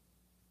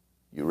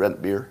 You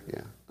rent beer?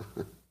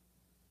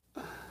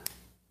 Yeah.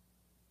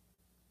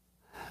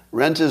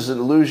 Rent is an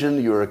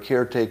illusion. You're a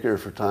caretaker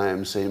for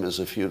time, same as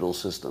a feudal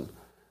system.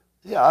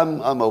 Yeah,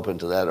 I'm open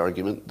to that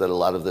argument, that a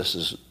lot of this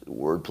is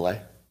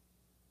wordplay,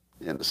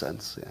 in a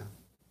sense, yeah.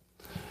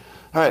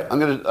 All right, I'm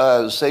going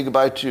to say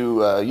goodbye to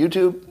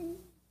YouTube,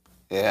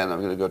 and I'm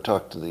going to go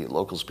talk to the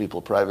Locals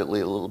people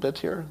privately a little bit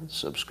here,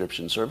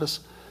 subscription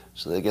service,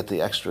 so they get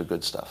the extra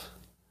good stuff.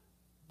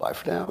 Bye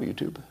for now,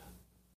 YouTube.